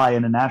going to die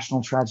in a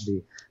national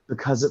tragedy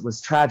because it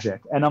was tragic.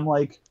 And I'm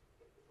like,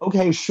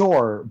 okay,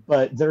 sure,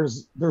 but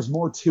there's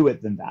more to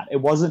it than that. It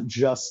wasn't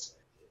just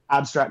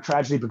abstract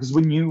tragedy, because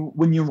when you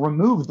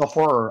remove the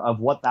horror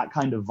of what that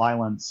kind of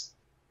violence,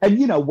 and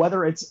you know,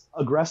 whether it's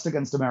aggressed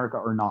against America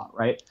or not,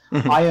 right?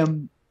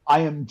 Mm-hmm. I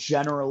am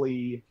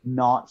generally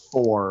not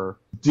for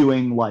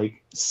doing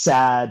like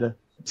sad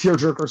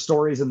tearjerker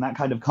stories in that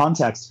kind of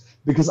context,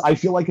 because I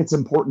feel like it's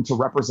important to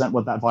represent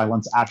what that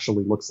violence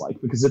actually looks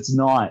like, because it's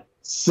not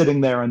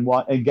sitting there and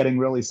getting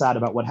really sad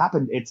about what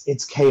happened.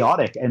 It's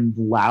chaotic and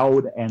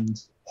loud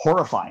and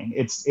horrifying.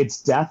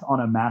 It's death on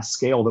a mass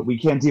scale that we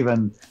can't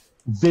even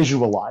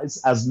visualize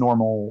as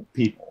normal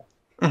people,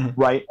 mm-hmm.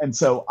 right? And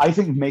so I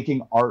think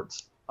making art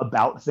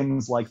about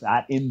things like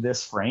that in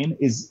this frame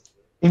is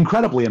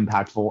incredibly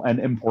impactful and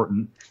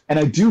important. And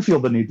I do feel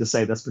the need to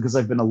say this because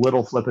I've been a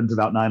little flippant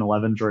about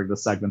 9/11 during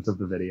this segment of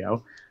the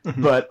video,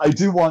 mm-hmm. but I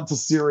do want to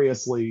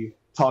seriously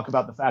talk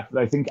about the fact that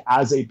I think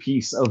as a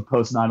piece of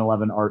post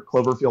 9/11 art,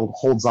 Cloverfield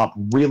holds up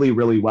really,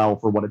 really well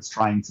for what it's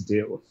trying to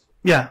do.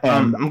 Yeah,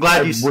 and I'm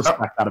glad you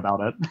respect that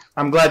about it.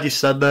 I'm glad you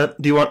said that.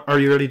 Are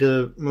you ready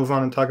to move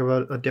on and talk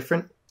about a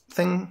different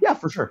thing? Yeah,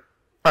 for sure.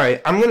 All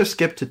right, I'm going to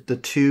skip to the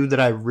two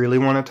that I really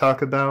want to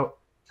talk about.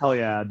 Hell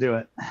yeah, do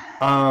it.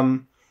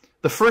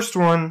 The first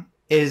one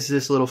is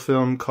this little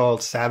film called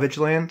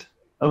Savageland.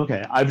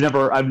 Okay, I've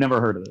never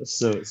heard of this,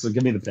 so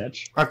give me the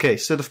pitch. Okay,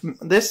 so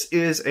this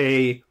is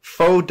a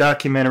faux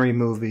documentary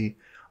movie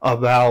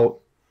about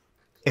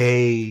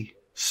a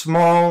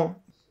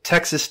small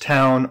Texas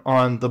town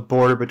on the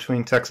border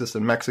between Texas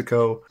and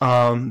Mexico,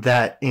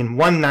 that in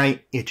one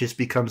night it just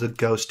becomes a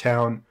ghost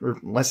town.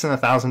 Less than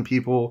 1,000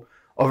 people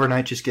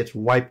overnight just gets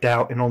wiped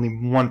out, and only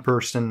one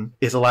person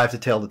is alive to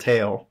tell the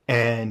tale.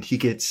 And he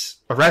gets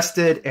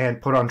arrested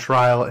and put on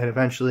trial, and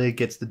eventually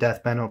gets the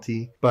death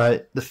penalty.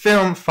 But the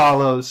film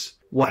follows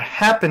what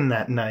happened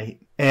that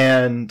night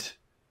and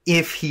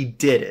if he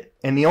did it.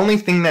 And the only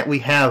thing that we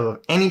have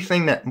of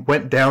anything that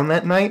went down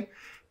that night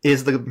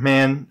is the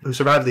man who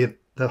survived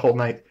the whole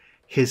night,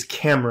 his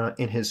camera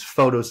and his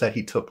photos that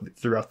he took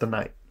throughout the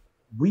night.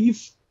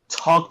 We've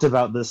talked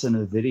about this in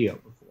a video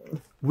before.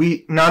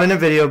 Not in a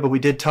video, but we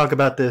did talk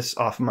about this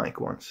off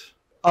mic once.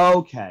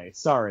 Okay,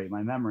 sorry,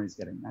 my memory's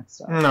getting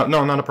mixed up.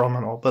 No, not a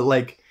problem at all. But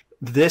like,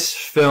 this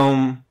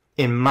film,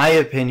 in my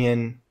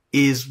opinion,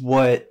 is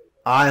what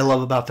I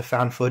love about the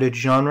found footage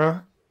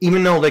genre.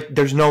 Even though like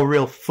there's no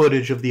real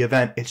footage of the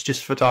event, it's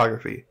just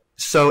photography.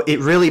 So it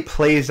really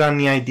plays on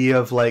the idea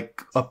of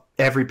like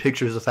every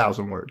picture is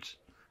 1,000 words.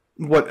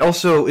 What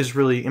also is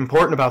really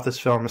important about this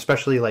film,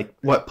 especially like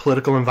what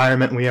political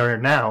environment we are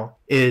in now,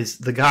 is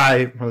the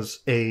guy was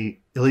a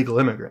illegal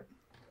immigrant.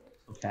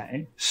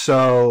 Okay.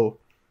 So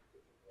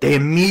they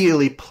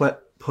immediately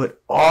put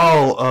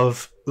all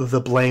of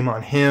the blame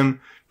on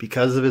him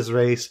because of his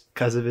race,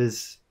 because of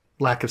his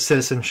lack of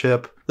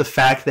citizenship, the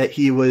fact that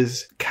he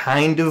was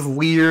kind of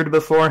weird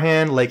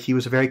beforehand, like he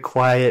was a very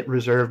quiet,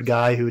 reserved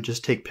guy who would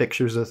just take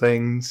pictures of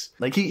things.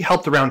 Like he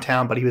helped around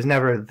town, but he was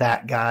never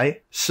that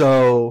guy.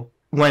 So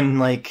when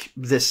like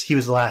he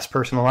was the last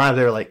person alive,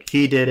 they were like,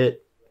 he did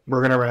it,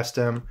 we're gonna arrest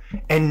him.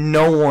 And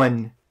no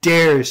one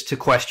dares to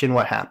question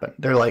what happened.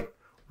 They're like,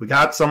 we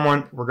got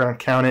someone, we're gonna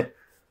count it,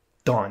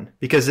 done.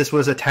 Because this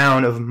was a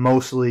town of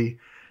mostly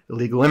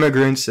illegal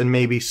immigrants and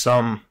maybe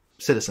some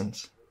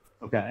citizens.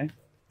 Okay.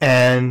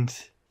 And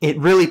it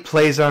really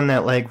plays on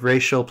that like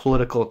racial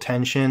political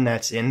tension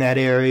that's in that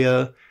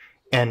area.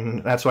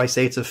 And that's why I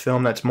say it's a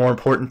film that's more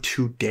important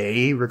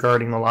today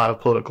regarding a lot of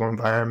political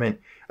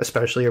environment,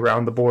 especially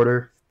around the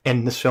border.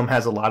 And this film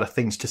has a lot of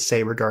things to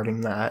say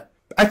regarding that.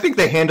 I think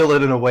they handle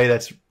it in a way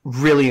that's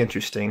really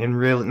interesting and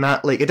really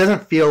not like, it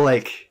doesn't feel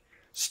like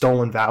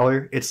stolen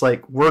valor. It's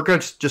like, we're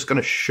just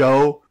going to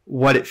show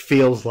what it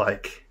feels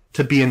like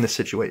to be in this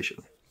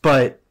situation.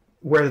 But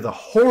where the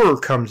horror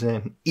comes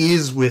in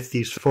is with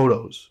these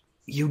photos.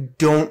 You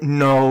don't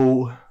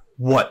know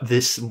what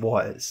this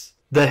was.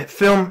 The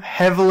film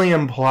heavily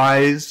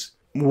implies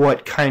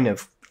what kind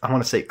of, I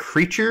want to say,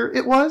 creature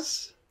it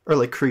was, or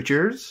like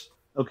creatures.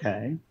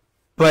 Okay.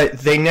 But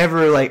they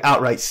never like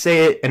outright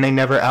say it, and they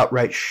never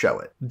outright show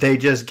it. They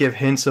just give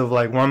hints of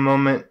like one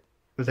moment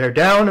they're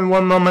down and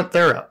one moment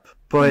they're up.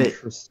 But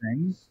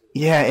interesting.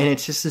 Yeah, and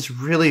it's just this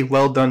really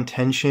well done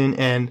tension,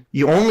 and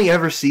you only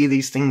ever see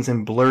these things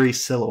in blurry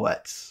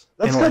silhouettes.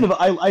 That's and kind of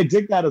I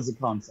dig that as a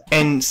concept.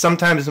 And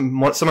sometimes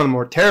some of the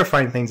more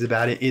terrifying things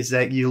about it is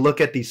that you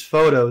look at these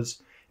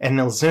photos and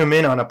they'll zoom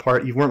in on a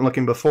part you weren't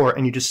looking before,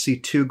 and you just see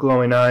two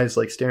glowing eyes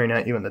like staring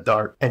at you in the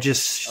dark, and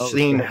just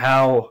seeing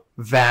how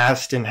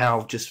vast and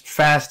how just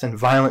fast and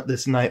violent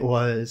this night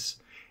was,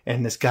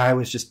 and this guy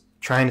was just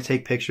trying to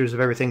take pictures of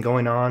everything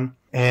going on,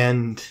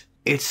 and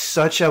it's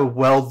such a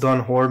well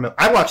done horror movie.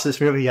 I watched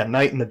this movie at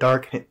night in the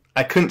dark.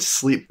 I couldn't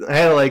sleep. I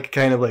had to like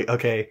kind of like,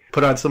 okay,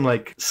 put on some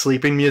like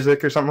sleeping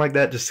music or something like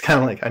that. Just kind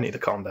of like, I need to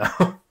calm down.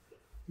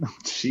 Oh,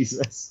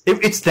 Jesus.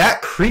 It's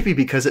that creepy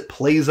because it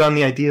plays on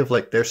the idea of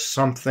like there's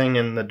something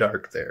in the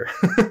dark there.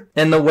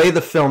 And the way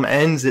the film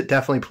ends, it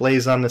definitely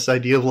plays on this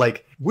idea of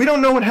like, we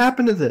don't know what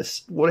happened to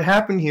this. What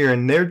happened here?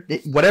 And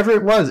whatever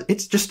it was,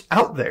 it's just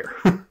out there.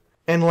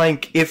 And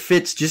like, if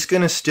it's just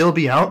going to still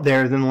be out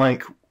there, then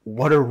like,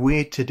 what are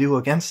we to do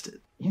against it?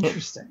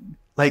 Interesting.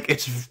 Like,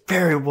 it's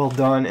very well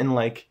done, and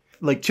like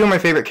two of my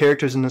favorite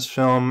characters in this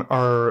film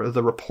are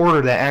the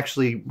reporter that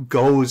actually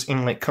goes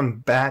and like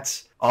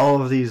combats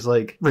all of these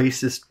like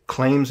racist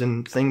claims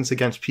and things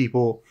against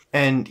people,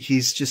 and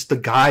he's just the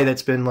guy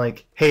that's been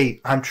like,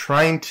 hey, I'm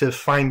trying to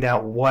find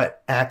out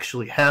what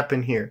actually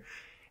happened here.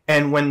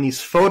 And when these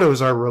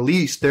photos are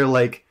released, they're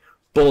like,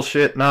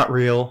 bullshit, not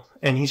real.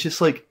 And he's just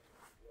like,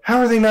 how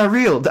are they not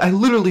real? I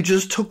literally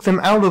just took them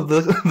out of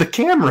the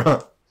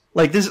camera.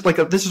 Like this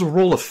is a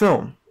roll of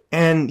film.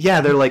 And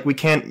yeah, they're like, we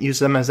can't use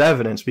them as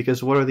evidence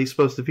because what are these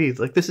supposed to be?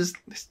 Like this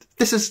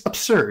is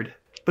absurd.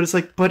 But it's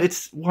like, but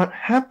it's what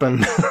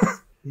happened.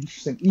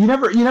 Interesting. You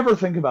never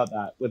think about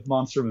that with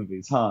monster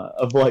movies, huh?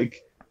 Of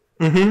like,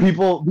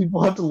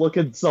 people have to look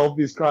and solve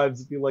these crimes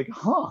and be like,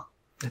 huh?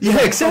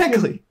 Yeah,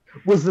 exactly.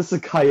 Was this a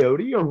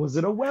coyote or was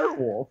it a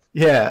werewolf?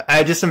 Yeah,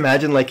 I just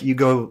imagine like you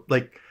go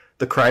like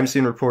the crime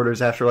scene reporters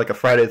after like a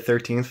Friday the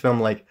 13th film,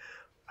 like,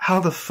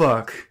 how the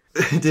fuck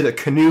did a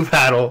canoe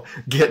paddle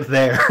get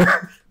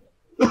there?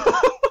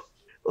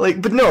 Like,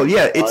 but no,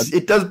 yeah,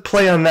 it does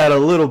play on that a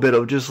little bit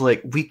of just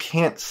like, we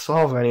can't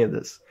solve any of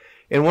this.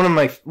 And one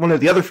of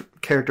the other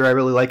character I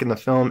really like in the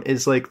film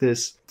is like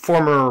this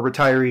former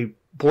retiree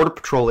Border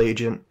Patrol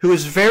agent who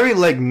is very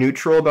like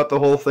neutral about the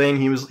whole thing.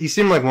 He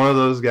seemed like one of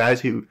those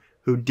guys who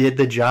who did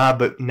the job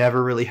but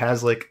never really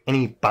has like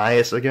any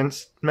bias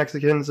against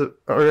Mexicans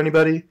or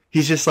anybody.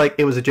 He's just like,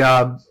 it was a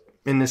job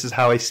and this is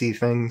how I see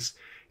things,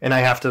 and I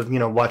have to, you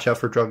know, watch out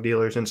for drug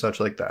dealers and such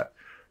like that.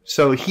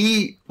 So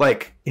he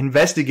like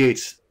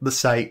investigates the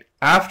site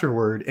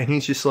afterward, and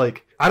he's just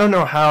like, I don't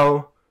know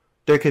how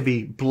there could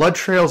be blood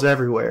trails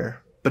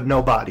everywhere but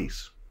no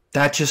bodies.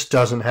 That just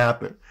doesn't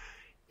happen.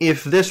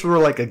 If this were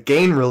like a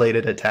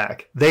gang-related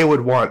attack, they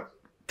would want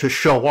to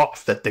show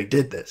off that they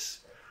did this.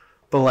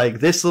 But like,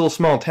 this little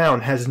small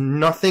town has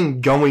nothing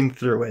going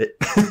through it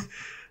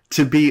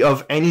to be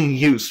of any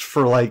use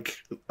for like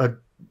a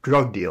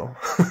drug deal.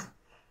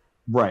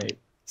 Right.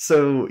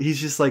 So he's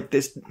just like,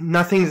 this,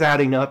 nothing's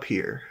adding up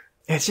here.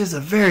 It's just a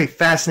very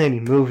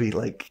fascinating movie.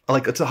 Like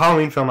it's a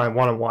Halloween film I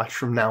want to watch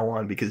from now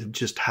on because of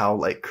just how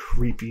like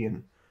creepy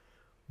and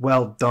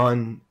well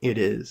done it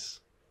is.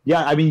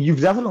 Yeah, I mean,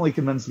 you've definitely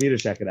convinced me to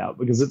check it out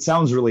because it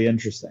sounds really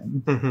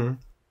interesting. Mm-hmm.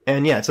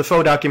 And yeah, it's a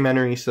faux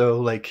documentary, so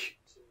like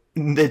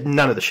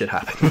none of the shit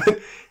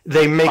happened.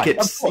 They make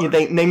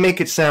they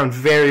make it sound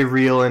very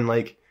real, and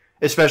like,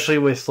 especially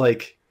with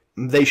like,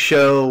 they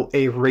show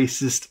a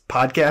racist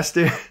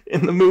podcaster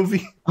in the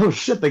movie. Oh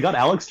shit, they got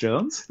Alex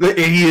Jones?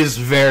 He is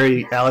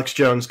very Alex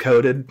Jones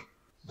coded.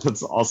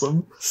 That's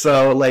awesome.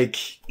 So like,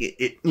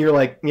 you're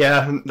like,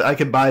 yeah, I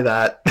could buy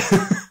that.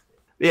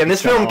 Yeah, and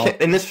this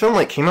film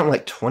like came out in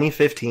like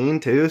 2015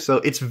 too, so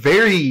it's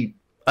very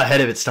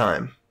ahead of its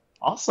time.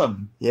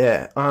 Awesome.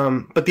 Yeah.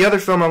 But the other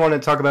film I want to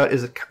talk about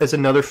is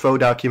another faux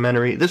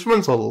documentary. This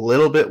one's a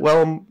little bit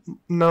well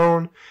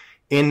known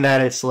in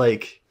that it's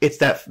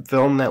that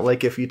film that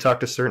like if you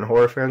talk to certain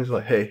horror fans,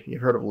 like, hey,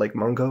 you've heard of Lake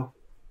Mungo?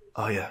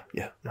 Oh yeah,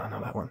 no,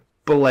 not that one.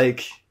 But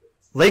like,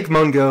 Lake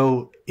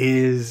Mungo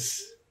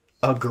is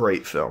a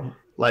great film.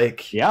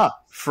 Like, yeah.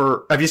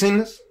 Have you seen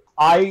this?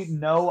 I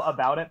know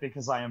about it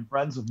because I am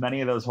friends with many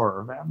of those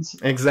horror fans.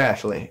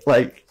 Exactly.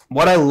 Like,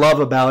 what I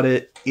love about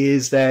it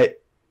is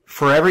that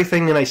for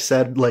everything that I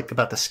said, like,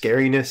 about the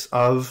scariness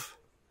of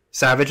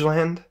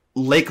Savageland,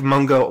 Lake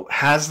Mungo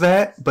has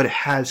that, but it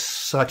has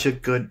such a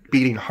good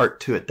beating heart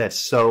to it that's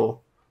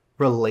so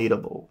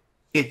relatable.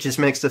 It just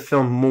makes the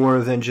film more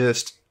than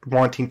just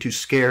wanting to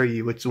scare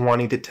you. It's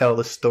wanting to tell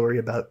the story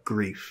about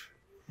grief.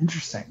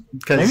 Interesting.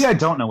 Maybe I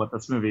don't know what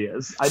this movie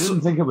is. I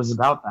didn't think it was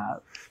about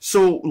that.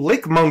 So,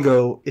 Lake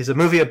Mungo is a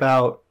movie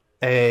about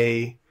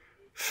a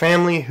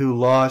family who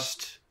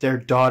lost their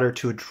daughter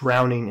to a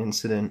drowning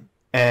incident.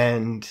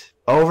 And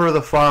over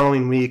the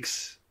following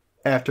weeks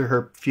after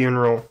her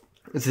funeral,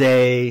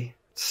 they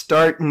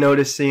start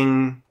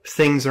noticing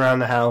things around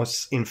the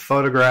house in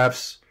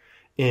photographs,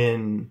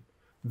 in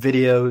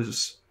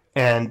videos,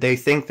 and they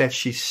think that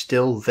she's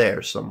still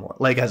there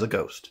somewhat, like as a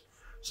ghost.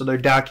 So they're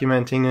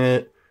documenting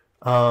it.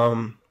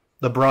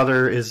 The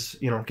brother is,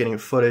 getting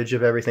footage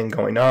of everything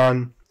going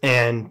on,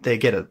 and they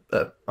get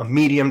a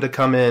medium to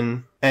come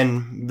in,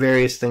 and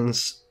various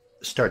things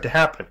start to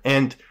happen.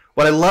 And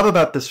what I love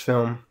about this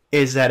film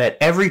is that at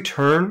every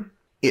turn,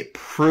 it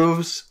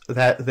proves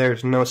that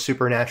there's no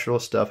supernatural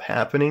stuff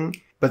happening,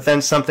 but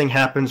then something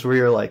happens where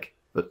you're like,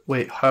 but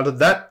wait, how did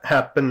that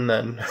happen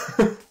then?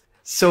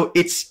 So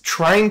it's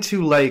trying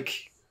to,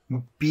 like,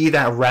 be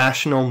that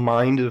rational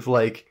mind of,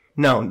 like,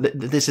 no,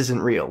 this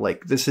isn't real.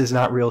 Like, this is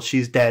not real.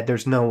 She's dead.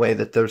 There's no way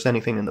that there's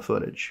anything in the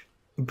footage.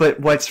 But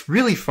what's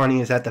really funny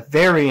is at the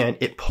very end,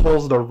 it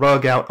pulls the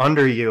rug out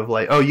under you of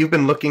like, oh, you've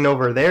been looking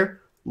over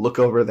there? Look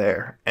over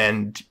there.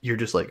 And you're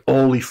just like,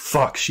 holy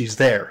fuck, she's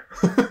there.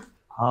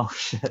 Oh,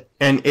 shit.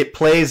 And it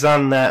plays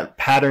on that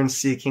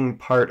pattern-seeking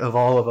part of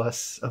all of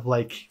us of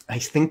like, I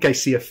think I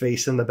see a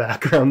face in the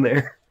background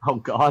there. Oh,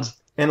 God.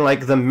 And,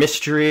 like, the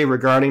mystery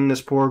regarding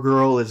this poor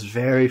girl is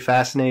very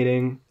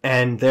fascinating.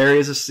 And there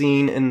is a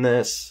scene in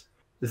this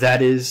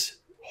that is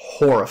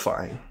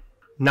horrifying.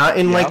 Not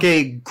in, like,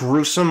 a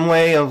gruesome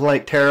way of,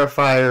 like,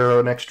 Terrifier or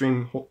an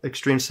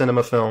extreme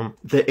cinema film.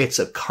 It's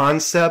a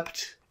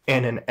concept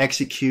and an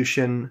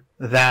execution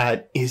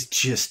that is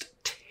just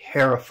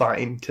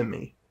terrifying to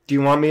me. Do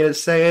you want me to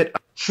say it?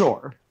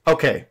 Sure.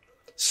 Okay.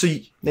 So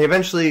they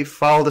eventually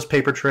follow this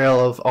paper trail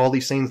of all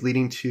these things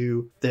leading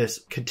to this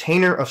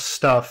container of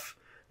stuff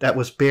that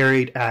was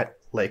buried at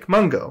Lake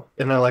Mungo.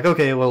 And they're like,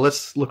 okay, well,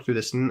 let's look through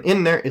this. And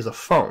in there is a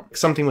phone,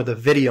 something with a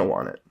video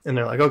on it. And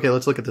they're like, okay,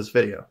 let's look at this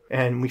video.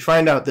 And we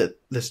find out that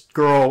this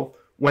girl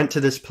went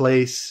to this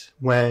place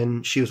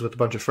when she was with a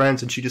bunch of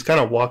friends, and she just kind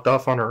of walked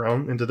off on her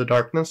own into the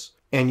darkness.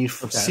 And you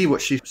see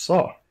what she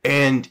saw.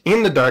 And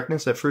in the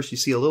darkness, at first you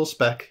see a little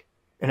speck.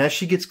 And as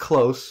she gets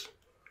close,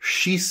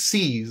 she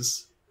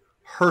sees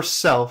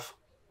herself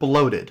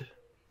bloated.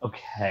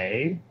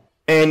 Okay.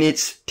 And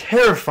it's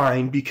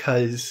terrifying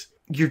because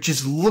you're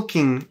just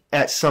looking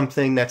at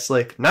something that's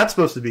like not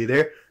supposed to be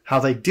there.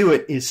 How they do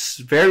it is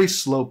very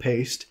slow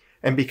paced,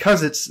 and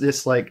because it's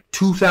this like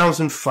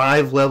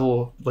 2005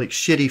 level like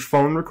shitty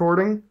phone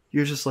recording,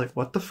 you're just like,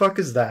 what the fuck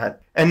is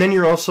that? And then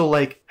you're also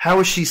like, how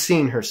is she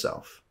seeing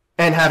herself?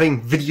 And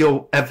having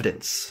video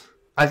evidence.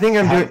 I think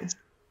I'm doing.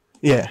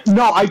 Yeah.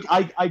 No,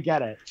 I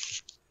get it.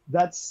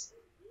 That's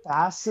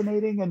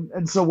fascinating.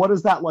 And so what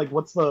is that like?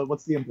 What's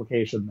the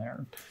implication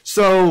there?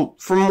 So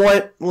from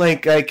what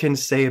like I can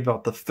say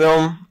about the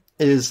film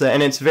is that,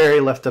 and it's very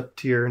left up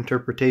to your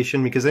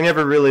interpretation because they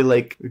never really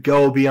like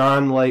go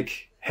beyond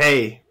like,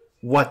 hey,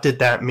 what did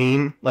that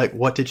mean? Like,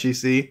 what did she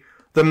see?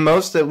 The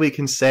most that we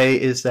can say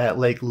is that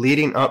like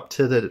leading up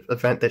to the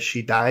event that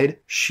she died,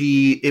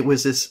 it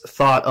was this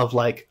thought of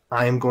like,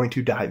 I am going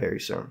to die very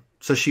soon.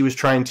 So she was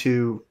trying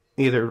to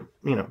either,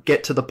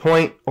 get to the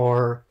point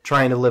or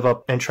trying to live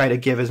up and try to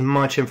give as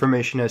much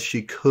information as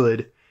she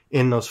could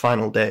in those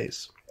final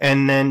days.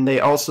 And then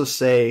they also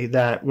say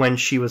that when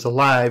she was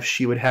alive,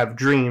 she would have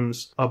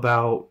dreams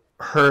about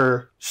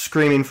her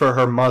screaming for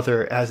her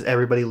mother as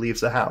everybody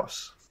leaves the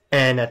house.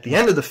 And at the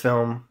end of the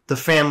film, the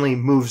family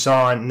moves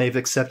on and they've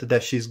accepted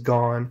that she's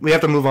gone. We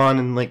have to move on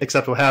and like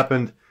accept what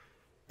happened.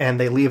 And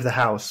they leave the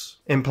house,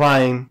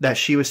 implying that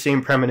she was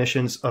seeing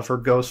premonitions of her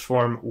ghost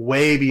form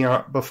way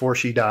beyond before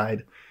she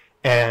died.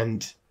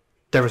 And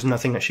there was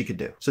nothing that she could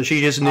do. So she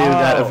just knew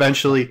that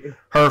eventually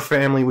her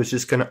family was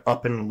just going to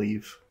up and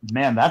leave.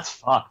 Man, that's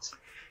fucked.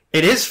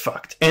 It is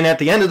fucked. And at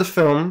the end of the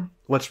film,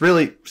 what's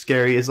really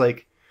scary is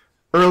like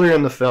earlier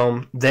in the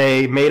film,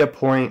 they made a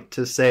point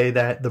to say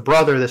that the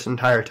brother this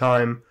entire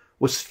time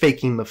was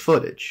faking the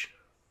footage.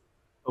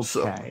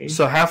 Okay.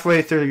 So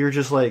halfway through, you're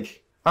just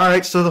like, all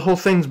right, so the whole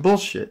thing's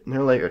bullshit. And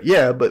they're like,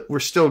 yeah, but we're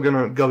still going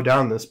to go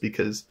down this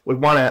because we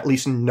want to at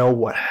least know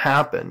what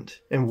happened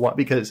and what,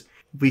 because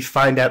we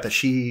find out that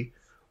she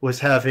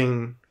was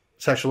having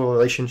sexual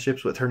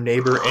relationships with her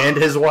neighbor and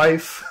his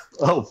wife.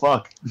 Oh,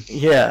 fuck.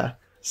 Yeah.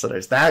 So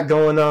there's that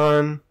going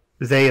on.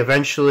 They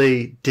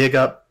eventually dig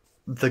up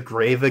the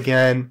grave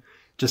again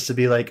just to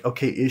be like,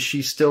 okay, is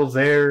she still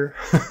there?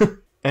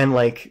 And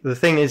like the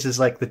thing is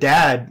like the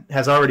dad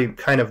has already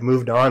kind of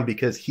moved on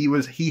because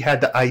he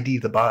had to ID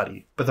the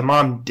body, but the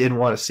mom didn't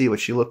want to see what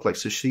she looked like,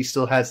 so she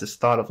still has this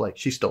thought of like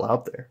she's still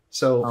out there.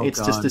 So it's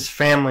God. Just this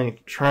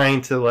family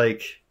trying to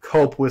like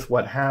cope with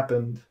what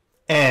happened.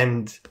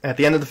 And at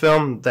the end of the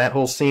film, that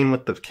whole scene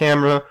with the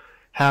camera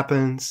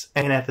happens,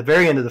 and at the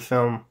very end of the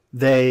film,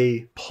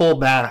 they pull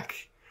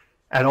back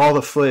at all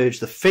the footage,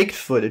 the faked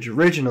footage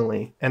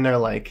originally, and they're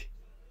like,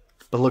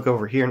 but look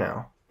over here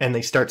now. And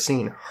they start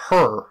seeing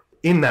her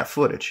in that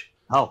footage.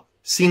 Oh.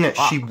 Seeing that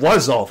she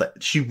was all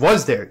that. She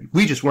was there.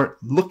 We just weren't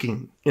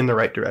looking in the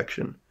right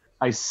direction.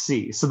 I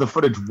see. So the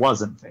footage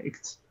wasn't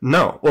faked.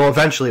 No. Well,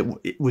 eventually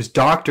it was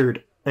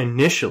doctored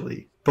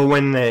initially, but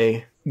when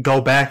they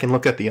go back and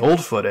look at the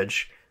old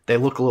footage, they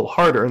look a little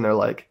harder and they're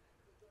like,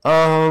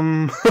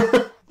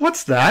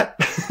 what's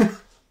that?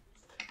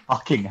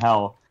 Fucking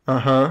hell.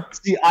 Uh-huh.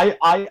 See,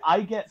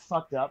 I get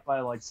fucked up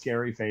by like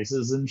scary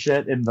faces and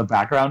shit in the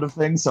background of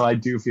things, so I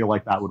do feel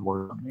like that would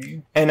work on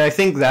me. And I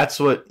think that's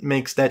what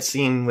makes that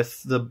scene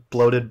with the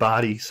bloated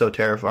body so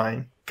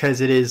terrifying. Because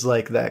it is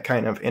like that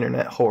kind of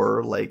internet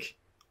horror, like,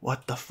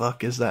 what the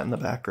fuck is that in the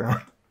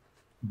background?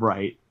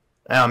 Right.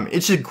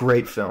 It's a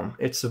great film.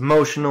 It's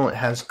emotional. It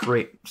has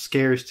great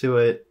scares to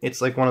it.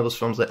 It's like one of those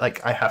films that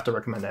like I have to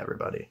recommend to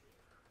everybody.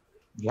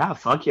 Yeah,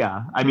 fuck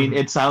yeah. I mean,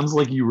 it sounds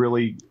like you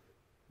really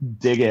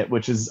dig it,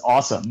 which is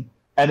awesome.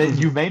 And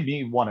you made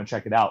me want to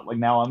check it out. Like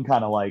now I'm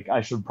kind of like,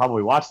 I should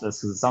probably watch this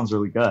because it sounds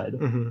really good.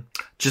 Mm-hmm.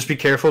 Just be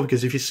careful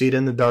because if you see it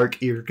in the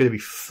dark, you're going to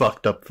be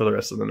fucked up for the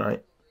rest of the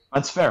night.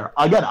 That's fair.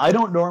 Again, I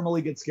don't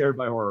normally get scared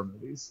by horror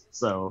movies,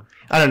 so...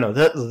 I don't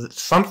know.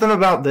 Something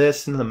about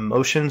this and the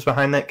emotions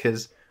behind that,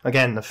 because,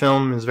 again, the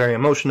film is very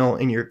emotional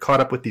and you're caught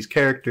up with these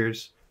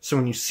characters. So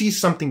when you see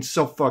something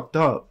so fucked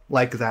up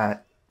like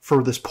that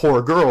for this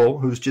poor girl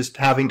who's just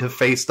having to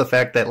face the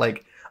fact that,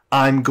 like,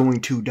 I'm going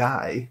to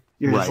die,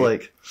 you're just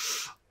like,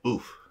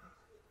 oof.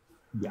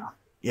 Yeah.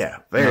 Yeah,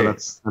 very... No,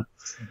 that's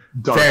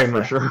dark very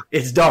for sure.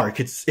 It's dark.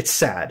 It's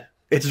sad.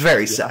 It's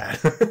very sad.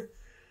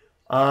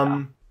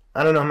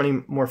 I don't know how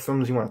many more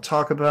films you want to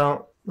talk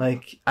about.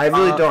 Like, I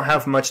really don't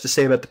have much to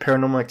say about the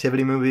Paranormal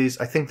Activity movies.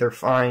 I think they're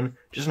fine.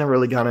 Just never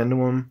really got into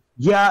them.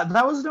 Yeah,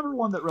 that was never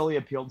one that really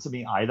appealed to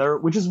me either,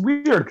 which is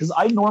weird, because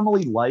I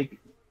normally like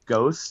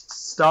ghost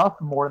stuff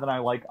more than I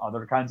like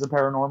other kinds of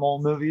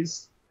paranormal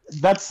movies.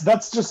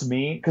 That's just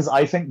me, because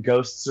I think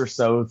ghosts are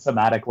so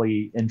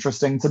thematically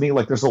interesting to me.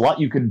 Like, there's a lot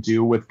you can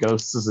do with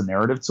ghosts as a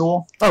narrative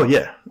tool. Oh,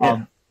 yeah.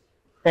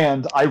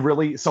 And I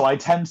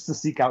tend to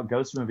seek out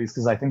ghost movies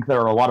because I think there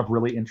are a lot of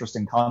really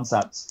interesting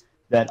concepts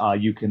that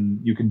you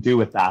can do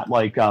with that.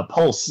 Like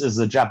Pulse is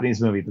a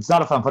Japanese movie. It's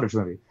not a found footage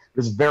movie.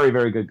 It's a very,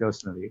 very good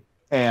ghost movie.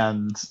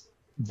 And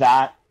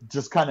that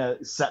just kind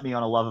of set me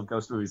on a love of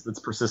ghost movies that's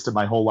persisted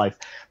my whole life.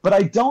 But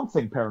I don't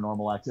think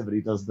Paranormal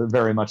Activity does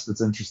very much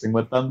that's interesting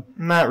with them.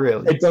 Not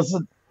really. It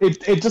doesn't.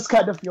 It just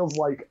kind of feels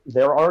like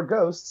there are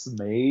ghosts,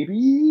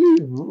 maybe.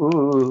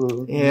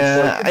 Ooh.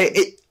 Yeah,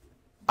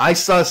 I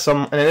saw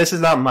some, and this is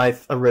not my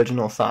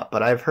original thought,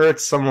 but I've heard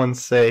someone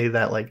say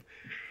that, like,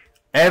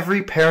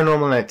 every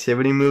Paranormal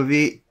Activity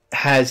movie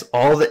has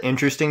all the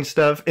interesting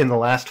stuff in the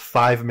last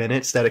 5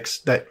 minutes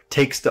that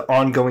takes the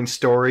ongoing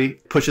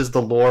story, pushes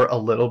the lore a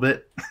little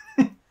bit.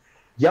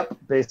 Yep,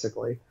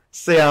 basically.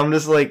 So yeah, I'm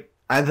just like,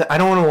 I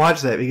don't want to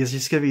watch that because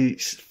it's going to be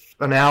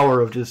an hour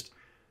of just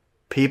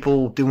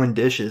people doing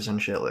dishes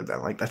and shit like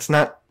that. Like, that's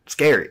not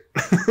scary.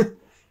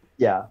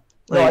 Yeah.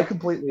 No, I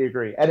completely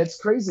agree. And it's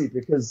crazy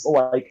because,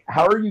 like,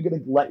 how are you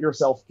going to let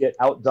yourself get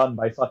outdone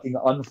by fucking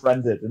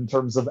Unfriended in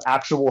terms of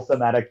actual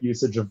thematic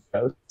usage of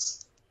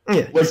ghosts?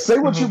 Yeah. Like, say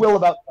what you will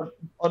about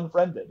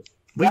Unfriended.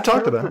 We've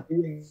talked about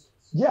it.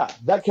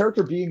 That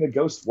character being a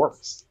ghost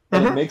works.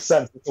 And it makes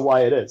sense as to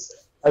why it is.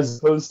 As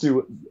opposed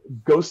to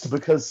Ghost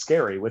Because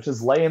Scary, which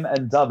is lame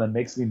and dumb and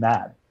makes me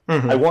mad.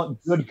 I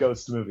want good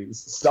ghost movies.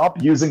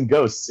 Stop using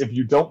ghosts if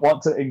you don't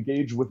want to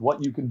engage with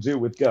what you can do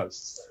with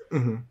ghosts.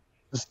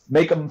 Just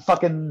make them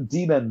fucking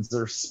demons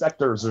or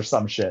specters or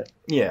some shit.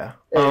 Yeah.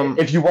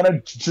 If you want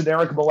a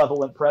generic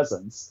malevolent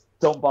presence,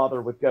 don't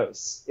bother with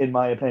ghosts, in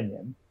my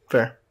opinion.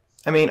 Fair.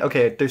 I mean,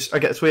 okay, I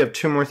guess we have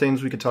two more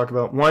things we could talk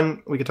about.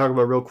 One, we could talk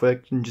about real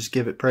quick and just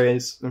give it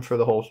praise and for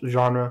the whole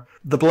genre.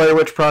 The Blair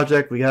Witch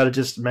Project, we gotta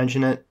just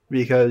mention it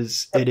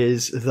because it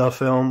is the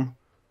film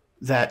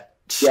that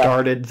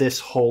started this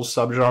whole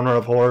subgenre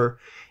of horror.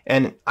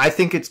 And I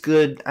think it's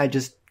good.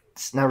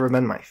 It's never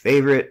been my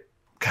favorite.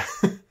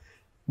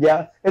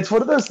 Yeah, it's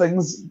one of those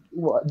things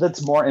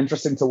that's more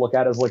interesting to look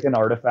at as like an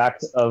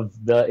artifact of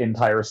the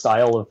entire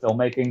style of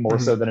filmmaking, more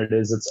so than it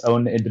is its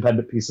own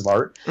independent piece of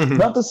art.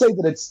 Not to say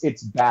that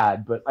it's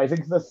bad, but I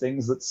think the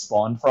things that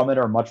spawn from it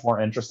are much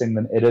more interesting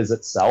than it is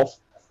itself.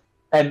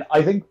 And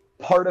I think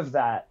part of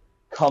that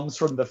comes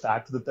from the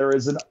fact that there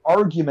is an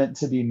argument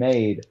to be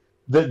made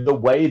that the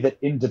way that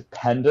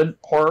independent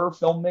horror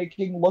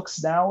filmmaking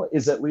looks now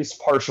is at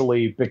least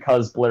partially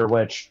because Blair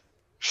Witch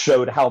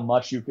showed how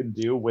much you can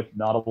do with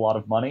not a lot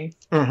of money.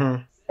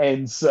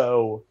 And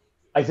so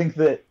I think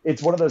that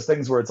it's one of those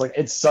things where it's like,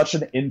 it's such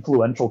an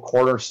influential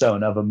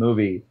cornerstone of a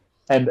movie,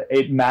 and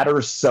it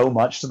matters so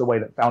much to the way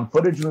that found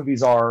footage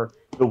movies are,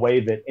 the way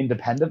that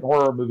independent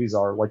horror movies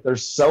are. Like,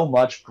 there's so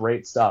much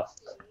great stuff.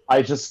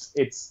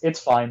 It's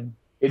fine.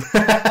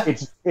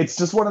 It's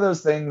just one of those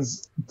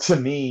things to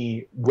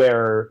me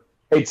where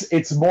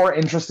it's more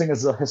interesting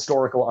as a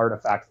historical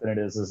artifact than it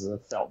is as a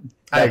film.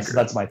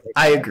 That's my take.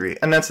 I agree.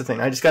 And that's the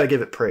thing. I just got to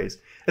give it praise.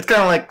 It's kind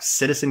of like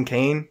Citizen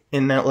Kane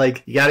in that,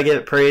 like, you got to give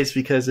it praise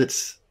because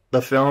it's the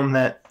film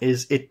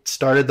it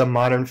started the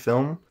modern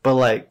film. But,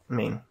 like, I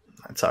mean,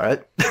 that's all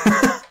right.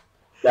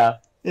 Yeah.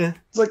 Yeah.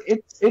 It's like,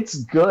 it's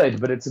good,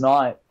 but it's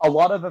not. A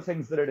lot of the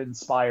things that it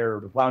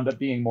inspired wound up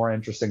being more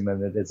interesting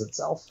than it is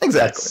itself.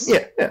 Exactly.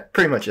 Yeah,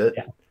 pretty much it.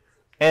 Yeah.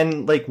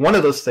 And, like, one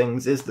of those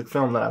things is the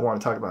film that I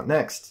want to talk about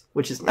next,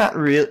 which is not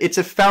real. It's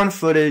a found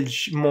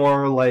footage,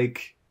 more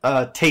like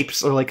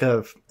tapes or like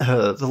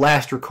the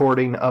last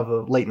recording of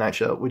a late night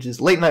show, which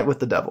is Late Night with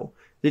the Devil.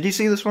 Did you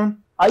see this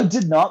one? I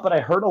did not, but I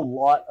heard a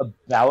lot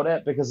about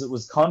it because it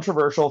was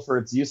controversial for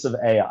its use of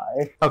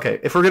AI. Okay,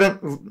 if we're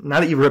now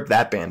that you ripped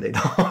that Band-Aid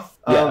off.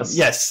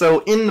 Yes.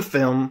 So in the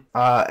film,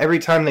 every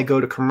time they go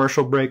to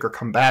commercial break or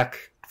come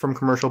back from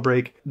commercial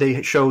break,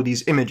 they show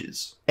these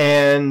images.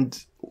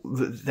 And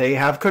they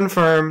have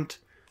confirmed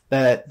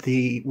that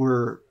they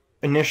were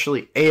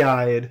initially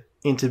AI'd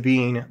into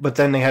being, but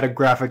then they had a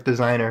graphic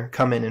designer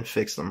come in and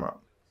fix them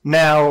up.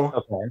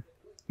 Now,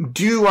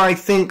 do I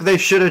think they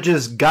should have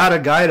just got a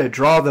guy to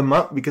draw them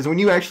up? Because when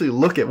you actually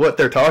look at what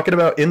they're talking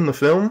about in the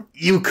film,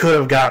 you could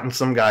have gotten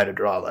some guy to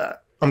draw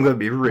that. I'm going to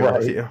be real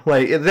with you.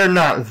 Like, they're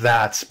not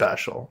that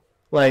special.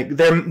 Like,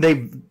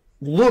 they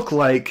look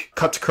like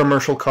cut to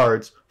commercial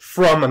cards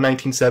from a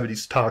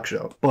 1970s talk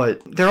show,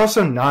 but they're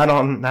also not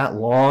on that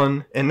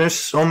lawn, and there's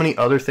so many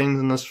other things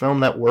in this film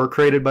that were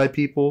created by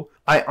people.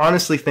 I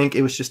honestly think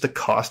it was just a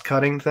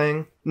cost-cutting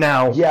thing.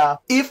 Now,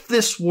 if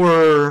this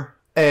were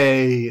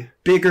a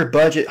bigger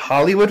budget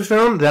Hollywood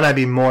film, then I'd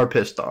be more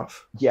pissed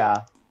off.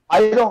 Yeah.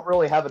 I don't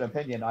really have an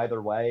opinion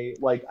either way.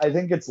 Like, I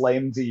think it's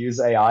lame to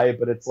use AI,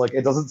 but it's like,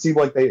 it doesn't seem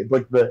like it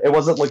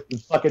wasn't like the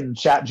fucking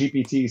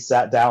ChatGPT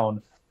sat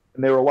down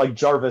and they were like,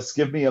 Jarvis,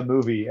 give me a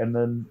movie. And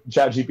then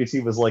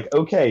ChatGPT was like,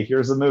 okay,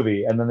 here's a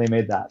movie. And then they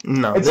made that.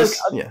 No,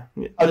 it's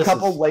a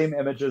couple lame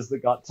images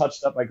that got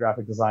touched up by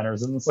graphic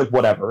designers. And it's like,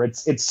 whatever.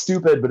 It's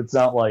stupid, but it's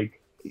not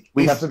like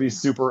we have to be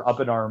super up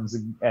in arms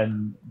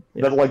and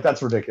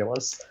that's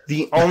ridiculous.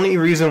 The only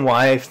reason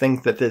why I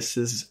think that this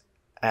is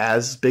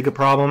as big a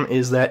problem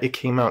is that it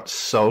came out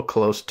so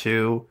close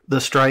to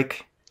the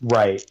strike.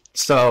 Right.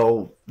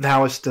 So that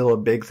was still a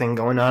big thing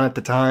going on at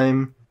the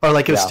time. Or,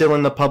 like, it was still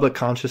in the public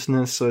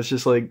consciousness, so it's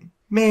just like,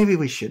 maybe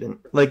we shouldn't,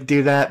 like,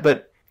 do that.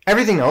 But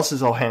everything else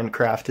is all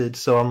handcrafted,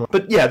 so I'm like...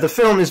 But, yeah, the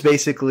film is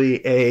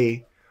basically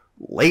a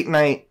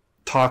late-night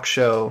talk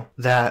show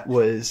that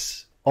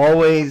was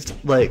always,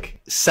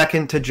 like,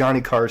 second to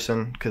Johnny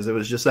Carson, because it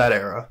was just that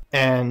era.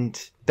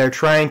 And they're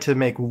trying to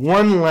make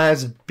one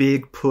last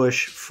big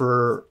push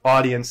for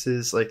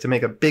audiences, like, to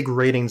make a big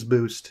ratings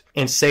boost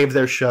and save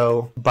their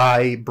show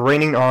by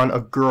bringing on a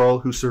girl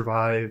who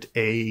survived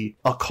a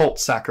occult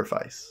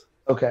sacrifice.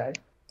 Okay.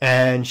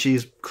 And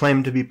she's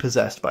claimed to be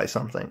possessed by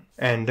something.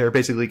 And they're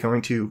basically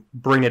going to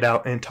bring it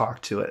out and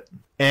talk to it.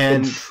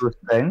 And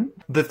interesting.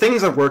 The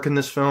things that work in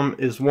this film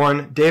is,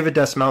 one, David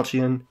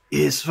Dastmalchian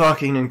is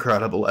fucking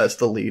incredible as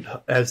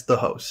the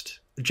host,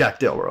 Jack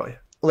Delroy.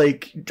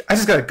 like, I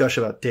just got to gush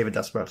about David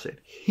Dastmalchian.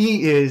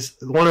 He is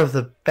one of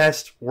the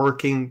best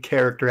working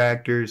character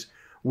actors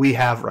we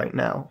have right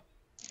now.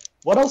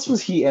 What else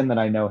was he in that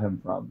I know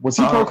him from? Was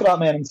he Polka Dot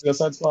Man in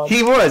Suicide Squad?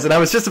 He was, and I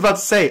was just about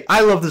to say,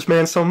 I love this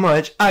man so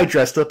much, I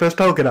dressed up as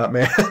Polka Dot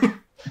Man.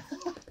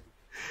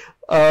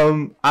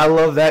 I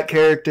love that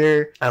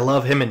character. I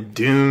love him in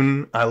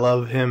Dune. I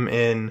love him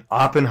in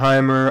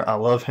Oppenheimer. I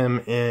love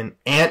him in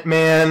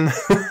Ant-Man.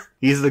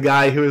 He's the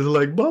guy who is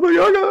like, Baba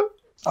Yaga.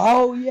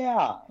 Oh,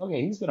 yeah.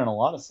 Okay, he's been in a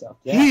lot of stuff.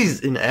 Yeah.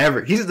 He's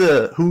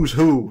the who's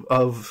who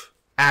of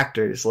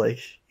actors. Like,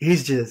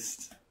 he's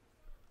just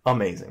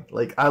amazing.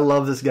 Like, I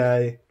love this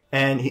guy.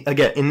 And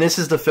this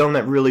is the film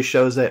that really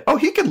shows that,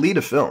 he could lead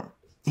a film.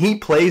 He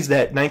plays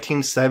that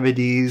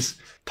 1970s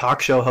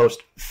talk show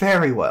host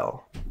very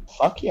well.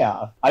 Fuck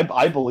yeah.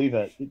 I believe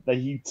it. That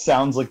he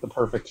sounds like the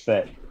perfect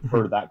fit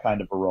for that kind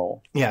of a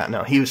role. Yeah,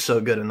 no, he was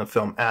so good in the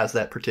film as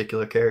that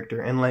particular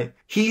character. And, like,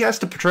 he has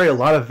to portray a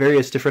lot of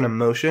various different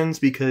emotions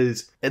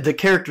because the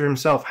character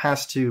himself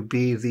has to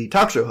be the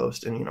talk show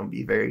host and,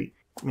 be very,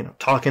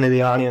 talking to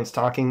the audience,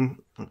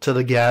 talking to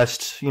the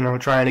guests,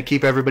 trying to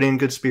keep everybody in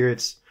good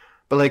spirits.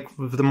 But, like,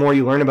 the more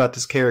you learn about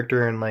this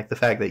character and, like, the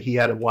fact that he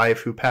had a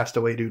wife who passed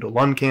away due to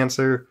lung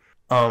cancer,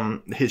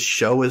 his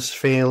show is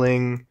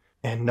failing,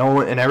 and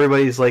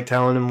everybody's, like,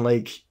 telling him,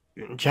 like,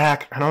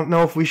 Jack, I don't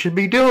know if we should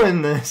be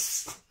doing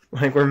this.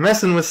 Like, we're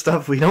messing with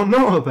stuff we don't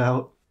know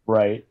about.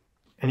 Right.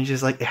 And he's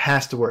just like, it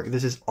has to work.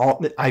 This is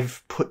all,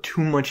 I've put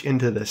too much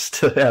into this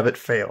to have it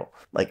fail.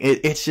 Like,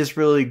 it's just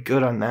really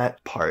good on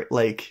that part.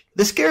 Like,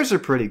 the scares are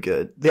pretty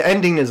good. The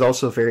ending is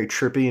also very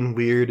trippy and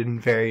weird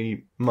and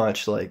very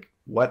much like,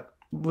 what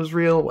was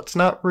real, what's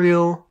not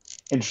real.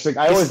 Interesting.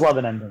 I always love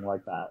an ending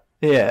like that.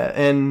 Yeah,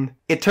 and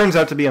it turns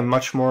out to be a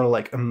much more,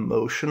 like,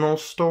 emotional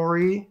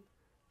story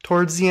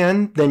towards the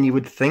end than you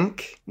would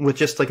think, with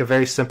just, like, a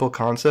very simple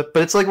concept.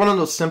 But it's, like, one of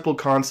those simple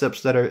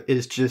concepts that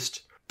is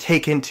just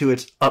taken to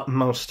its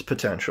utmost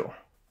potential.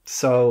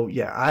 So,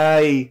 yeah,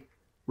 I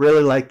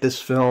really like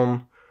this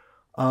film.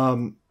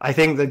 I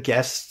think the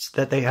guests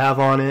that they have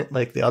on it,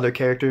 like, the other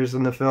characters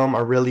in the film,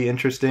 are really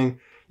interesting.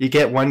 You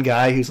get one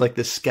guy who's, like,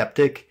 this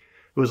skeptic,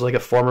 who was like a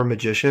former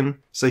magician,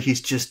 so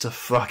he's just a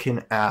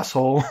fucking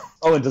asshole.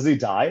 Oh, and does he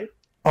die?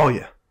 Oh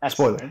yeah,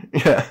 spoiler.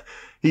 Yeah,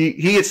 he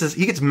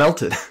gets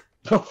melted.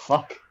 Oh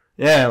fuck.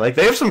 Yeah, like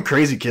they have some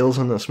crazy kills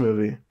in this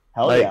movie.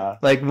 Hell yeah.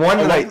 Like one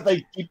that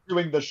they keep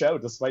doing the show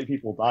despite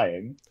people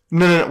dying.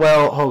 No.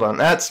 Well, hold on.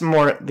 That's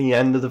more at the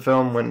end of the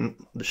film when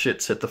the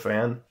shit's hit the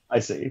fan. I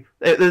see.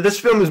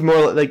 This film is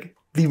more like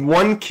the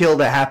one kill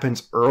that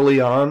happens early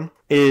on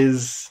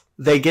is.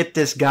 They get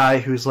this guy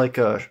who's like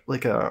a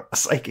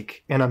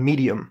psychic and a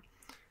medium,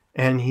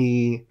 and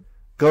he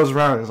goes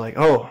around and is like,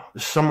 "Oh,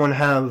 does someone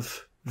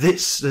have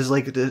this?" There's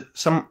like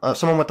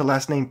someone with the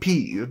last name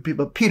P,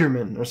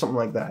 Peterman or something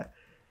like that.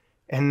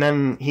 And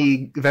then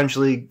he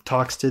eventually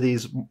talks to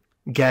these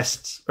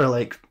guests or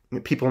like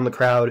people in the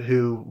crowd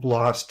who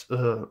lost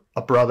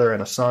a brother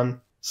and a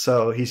son.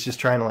 So he's just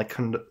trying to like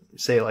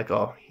say like,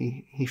 "Oh,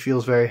 he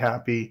feels very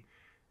happy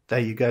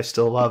that you guys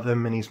still love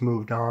him and he's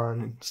moved on,"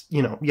 and,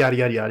 yada, yada,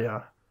 yada,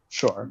 yada.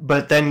 Sure.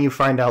 But then you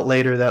find out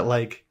later that,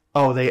 like,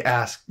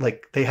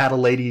 they had a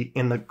lady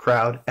in the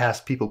crowd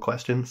ask people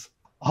questions.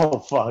 Oh,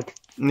 fuck.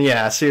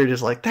 Yeah, so you're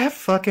just like, that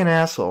fucking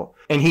asshole.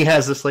 And he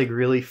has this, like,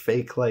 really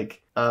fake,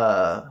 like,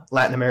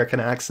 Latin American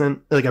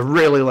accent. Like, a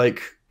really,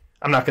 like,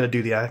 I'm not going to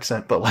do the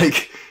accent, but,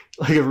 like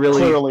a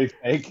really... Clearly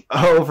fake.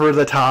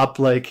 Over-the-top,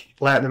 like,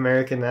 Latin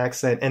American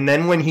accent. And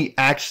then when he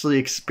actually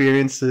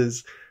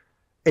experiences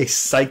a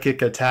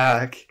psychic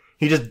attack,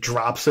 he just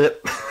drops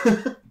it.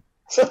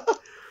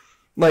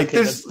 Like, okay,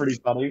 that's pretty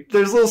funny.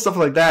 There's little stuff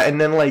like that, and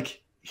then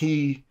like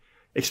he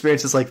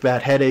experiences like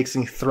bad headaches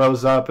and he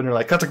throws up, and they're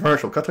like, cut to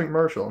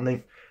commercial, and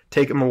they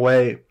take him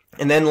away.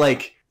 And then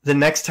like the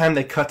next time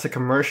they cut to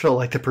commercial,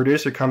 like the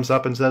producer comes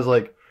up and says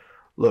like,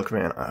 "Look,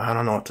 man, I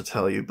don't know what to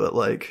tell you, but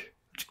like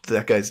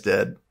that guy's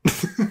dead."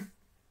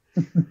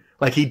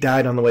 Like he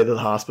died on the way to the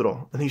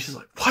hospital, and he's just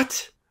like,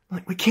 "What?"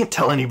 Like, we can't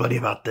tell anybody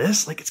about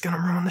this. Like, it's gonna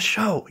ruin the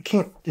show. We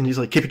can't. And he's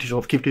like, keep it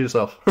to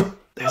yourself.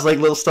 There's, like,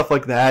 little stuff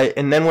like that.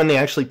 And then when they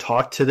actually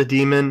talk to the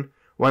demon,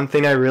 one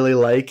thing I really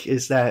like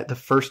is that the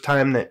first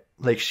time that,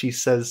 like, she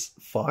says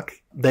fuck,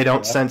 they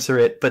don't censor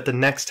it. But the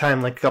next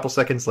time, like, a couple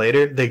seconds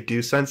later, they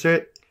do censor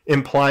it,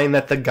 implying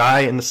that the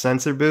guy in the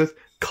censor booth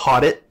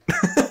caught it.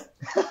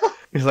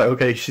 He's like,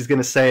 okay, she's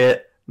gonna say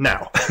it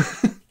now.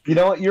 You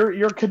know what?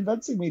 You're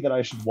convincing me that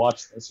I should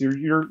watch this.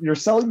 You're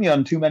selling me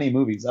on too many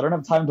movies. I don't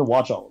have time to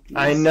watch all of these.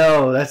 I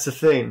know, that's the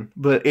thing.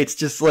 But it's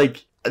just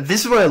like,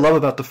 this is what I love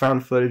about the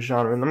found footage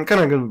genre, and I'm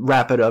kind of going to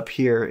wrap it up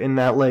here in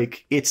that,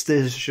 like, it's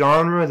this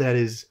genre that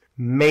is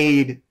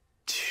made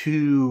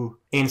to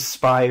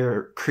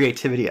inspire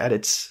creativity at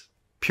its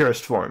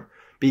purest form.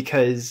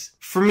 Because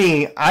for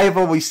me, I've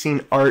always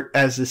seen art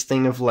as this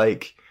thing of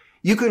like,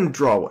 you can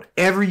draw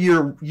whatever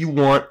you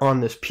want on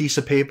this piece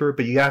of paper,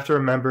 but you have to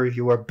remember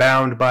you are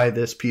bound by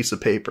this piece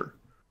of paper.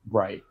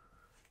 Right.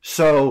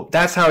 So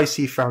that's how I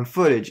see found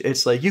footage.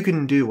 It's like you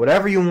can do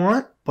whatever you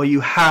want, but you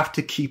have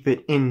to keep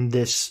it in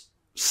this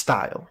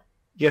style.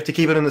 You have to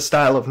keep it in the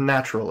style of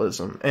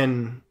naturalism.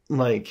 And,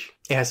 like,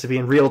 it has to be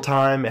in real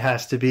time. It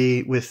has to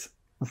be with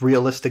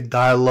realistic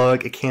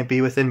dialogue. It can't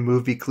be within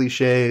movie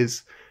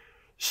cliches.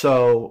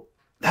 So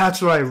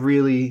that's what I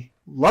really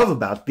love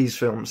about these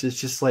films. It's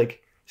just,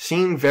 like,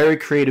 seeing very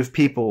creative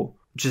people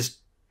just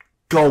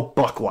go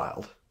buck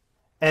wild.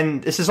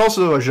 And this is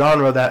also a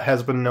genre that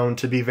has been known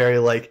to be very,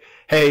 like,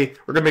 hey,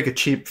 we're going to make a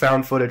cheap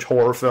found footage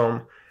horror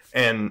film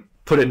and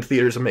put it in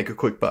theaters and make a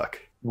quick buck.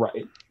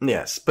 Right.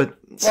 Yes, but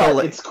so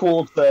like, it's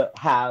cool to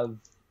have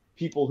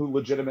people who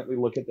legitimately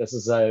look at this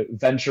as a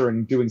venture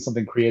and doing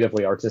something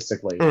creatively,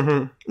 artistically,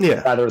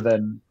 rather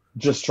than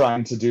just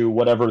trying to do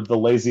whatever the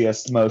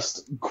laziest,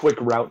 most quick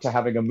route to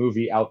having a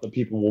movie out that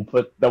people will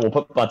put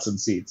butts in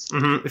seats.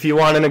 Mm-hmm. If you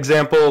want an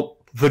example,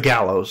 The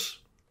Gallows.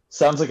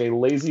 Sounds like a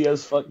lazy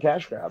as fuck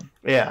cash grab.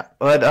 Yeah,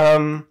 but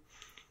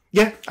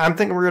yeah, I'm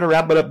thinking we're gonna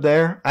wrap it up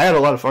there. I had a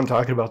lot of fun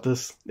talking about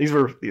this. These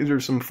were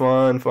some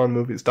fun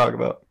movies to talk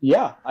about.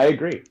 Yeah, I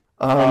agree.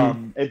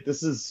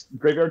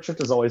 Graveyard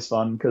Shift is always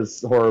fun because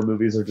horror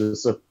movies are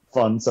just a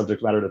fun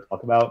subject matter to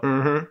talk about.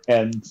 Mm-hmm.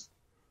 And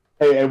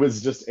hey,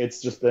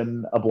 it's just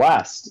been a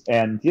blast.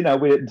 And we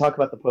didn't talk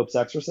about the Pope's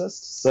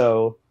Exorcist,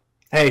 so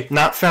hey,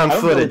 not found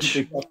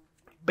footage. But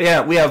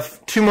yeah, we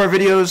have 2 more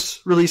videos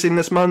releasing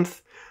this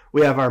month.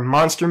 We have our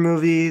monster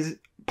movies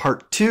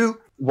part 2.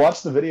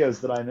 Watch the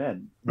videos that I'm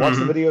in. Watch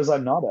the videos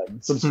I'm not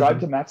in. Subscribe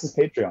to Max's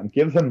Patreon.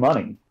 Give him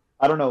money.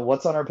 I don't know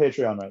what's on our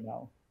Patreon right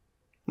now.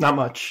 Not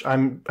much.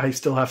 I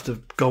still have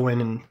to go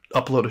in and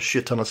upload a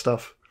shit ton of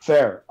stuff.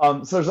 Fair.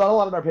 So there's not a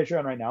lot on our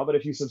Patreon right now, but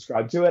if you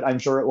subscribe to it, I'm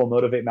sure it will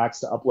motivate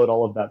Max to upload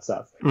all of that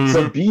stuff. Mm-hmm.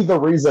 So be the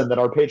reason that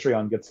our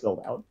Patreon gets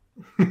filled out.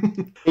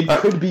 It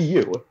could be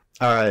you.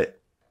 All right.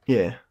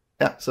 Yeah.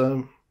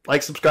 So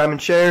like, subscribe,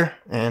 and share,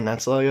 and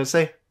that's all I gotta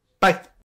say. Bye.